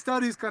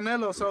studies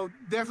Canelo. So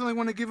definitely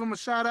want to give him a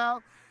shout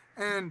out.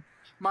 And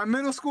my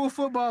middle school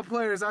football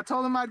players, I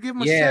told him I'd give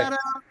them a shout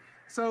out.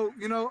 So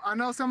I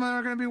know some of them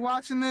are gonna be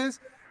watching this.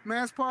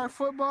 Mans Park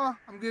Football,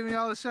 I'm giving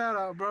y'all a shout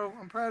out, bro.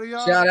 I'm proud of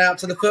y'all. Shout out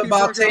to the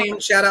football team.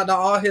 Shout out to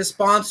all his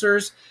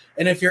sponsors.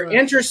 And if you're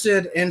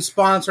interested in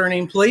sponsoring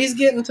him, please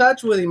get in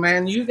touch with him,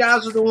 man. You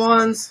guys are the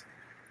ones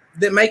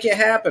that make it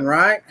happen,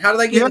 right? How do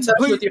they get in touch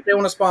with you if they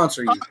want to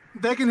sponsor you?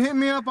 They can hit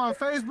me up on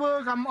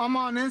Facebook. I'm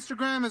on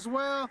Instagram as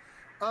well.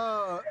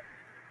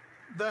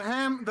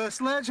 The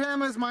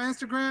Sledgehammer is my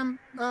Instagram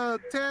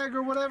tag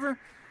or whatever.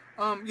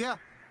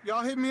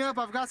 Y'all hit me up.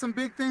 I've got some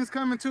big things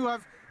coming too.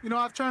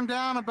 I've turned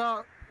down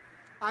about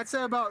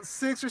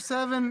 6 or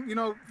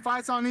 7,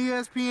 fights on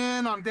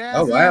ESPN, on DAZN.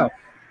 Oh, wow.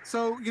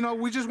 So,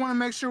 we just want to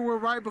make sure we're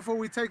right before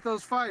we take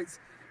those fights.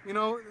 I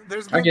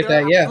get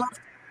that, yeah.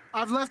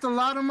 I've left a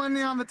lot of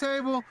money on the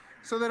table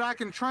so that I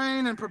can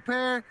train and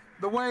prepare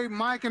the way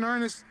Mike and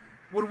Ernest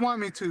would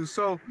want me to.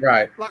 So,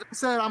 like I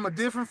said, I'm a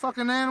different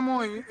fucking animal,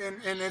 and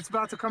it's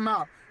about to come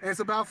out. And it's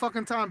about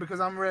fucking time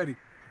because I'm ready.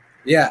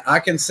 Yeah, I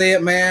can see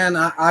it, man.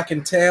 I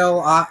can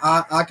tell.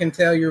 I can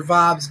tell your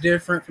vibe's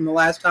different from the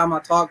last time I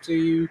talked to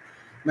you.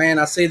 Man,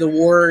 I see the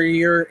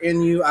warrior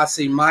in you. I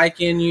see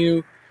Mike in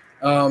you.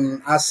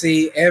 I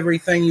see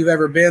everything you've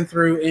ever been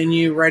through in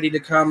you, ready to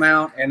come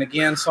out. And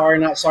again, sorry,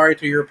 not sorry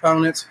to your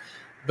opponents,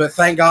 but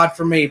thank God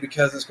for me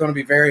because it's going to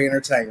be very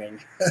entertaining.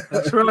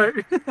 That's right.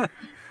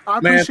 I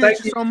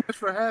appreciate you so much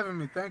for having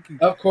me. Thank you.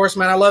 Of course,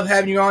 man. I love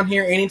having you on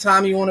here.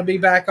 Anytime you want to be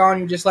back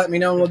on, you just let me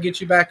know and we'll get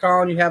you back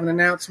on. You have an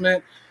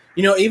announcement.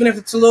 Even if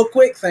it's a little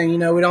quick thing, we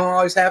don't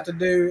always have to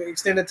do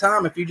extended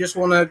time. If you just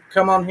want to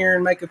come on here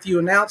and make a few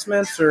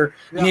announcements or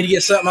you need to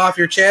get something off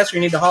your chest or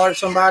you need to holler at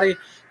somebody,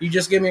 you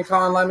just give me a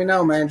call and let me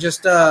know, man. Just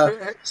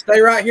stay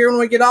right here when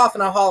we get off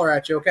and I'll holler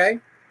at you, okay?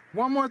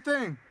 One more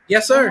thing.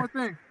 Yes, sir. One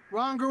more thing.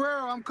 Ron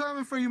Guerrero, I'm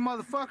coming for you,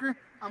 motherfucker.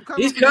 I'm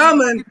coming. He's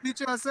coming. You. Beat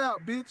your ass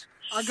out, bitch.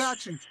 I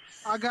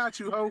got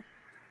you, ho.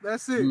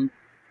 That's it.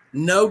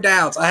 No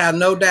doubts. I have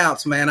no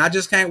doubts, man. I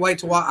just can't wait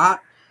to watch.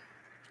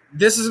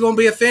 This is going to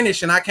be a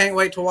finish, and I can't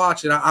wait to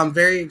watch it. I'm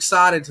very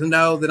excited to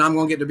know that I'm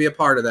going to get to be a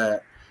part of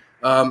that.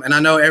 And I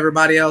know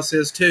everybody else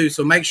is too.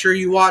 So make sure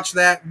you watch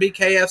that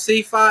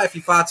BKFC fight. If he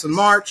fights in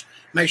March,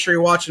 make sure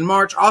you're watching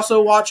March.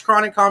 Also watch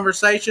Chronic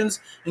Conversations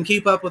and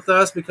keep up with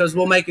us because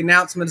we'll make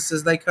announcements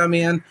as they come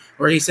in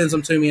or he sends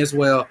them to me as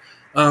well.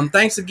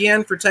 Thanks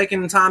again for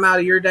taking the time out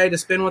of your day to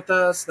spend with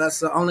us. That's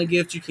the only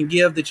gift you can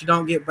give that you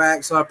don't get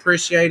back. So I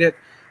appreciate it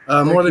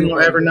more than you'll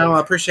ever know.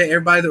 I appreciate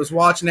everybody that was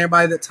watching,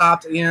 everybody that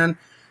topped in.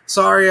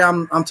 Sorry,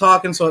 I'm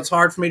talking, so it's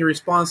hard for me to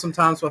respond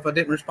sometimes. So if I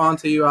didn't respond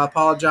to you, I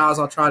apologize.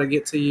 I'll try to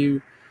get to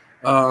you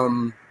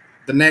the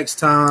next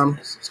time.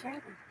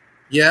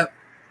 Yep.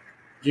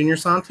 Junior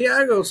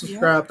Santiago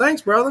subscribe. Yep.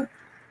 Thanks, brother.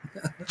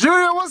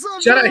 Junior, what's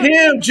up? Shout out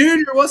him.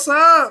 Junior, what's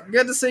up?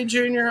 Good to see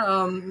Junior.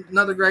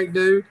 Another great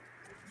dude.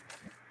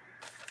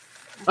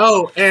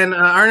 Oh, and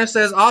Ernest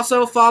says,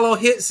 also follow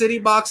Hit City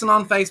Boxing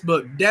on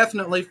Facebook.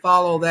 Definitely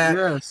follow that.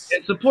 Yes.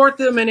 And support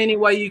them in any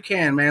way you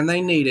can, man. They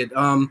need it.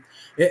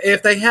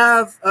 If they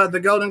have the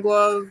Golden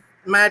Glove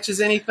matches,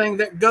 anything,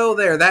 that go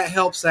there. That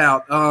helps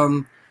out.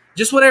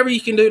 Just whatever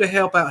you can do to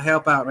help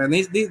out, man.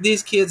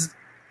 These kids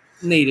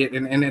need it.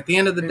 And at the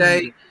end of the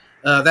day,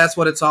 that's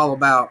what it's all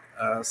about.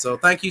 So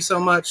thank you so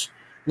much,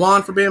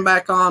 Juan, for being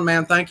back on,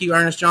 man. Thank you,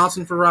 Ernest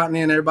Johnson, for writing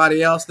in,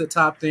 everybody else that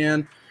topped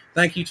in.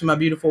 Thank you to my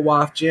beautiful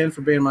wife, Jen,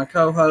 for being my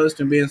co-host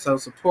and being so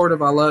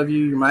supportive. I love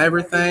you. You're my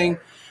everything.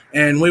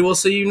 And we will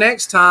see you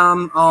next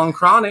time on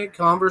Chronic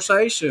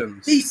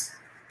Conversations. Peace.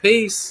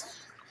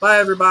 Peace. Bye,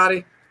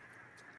 everybody.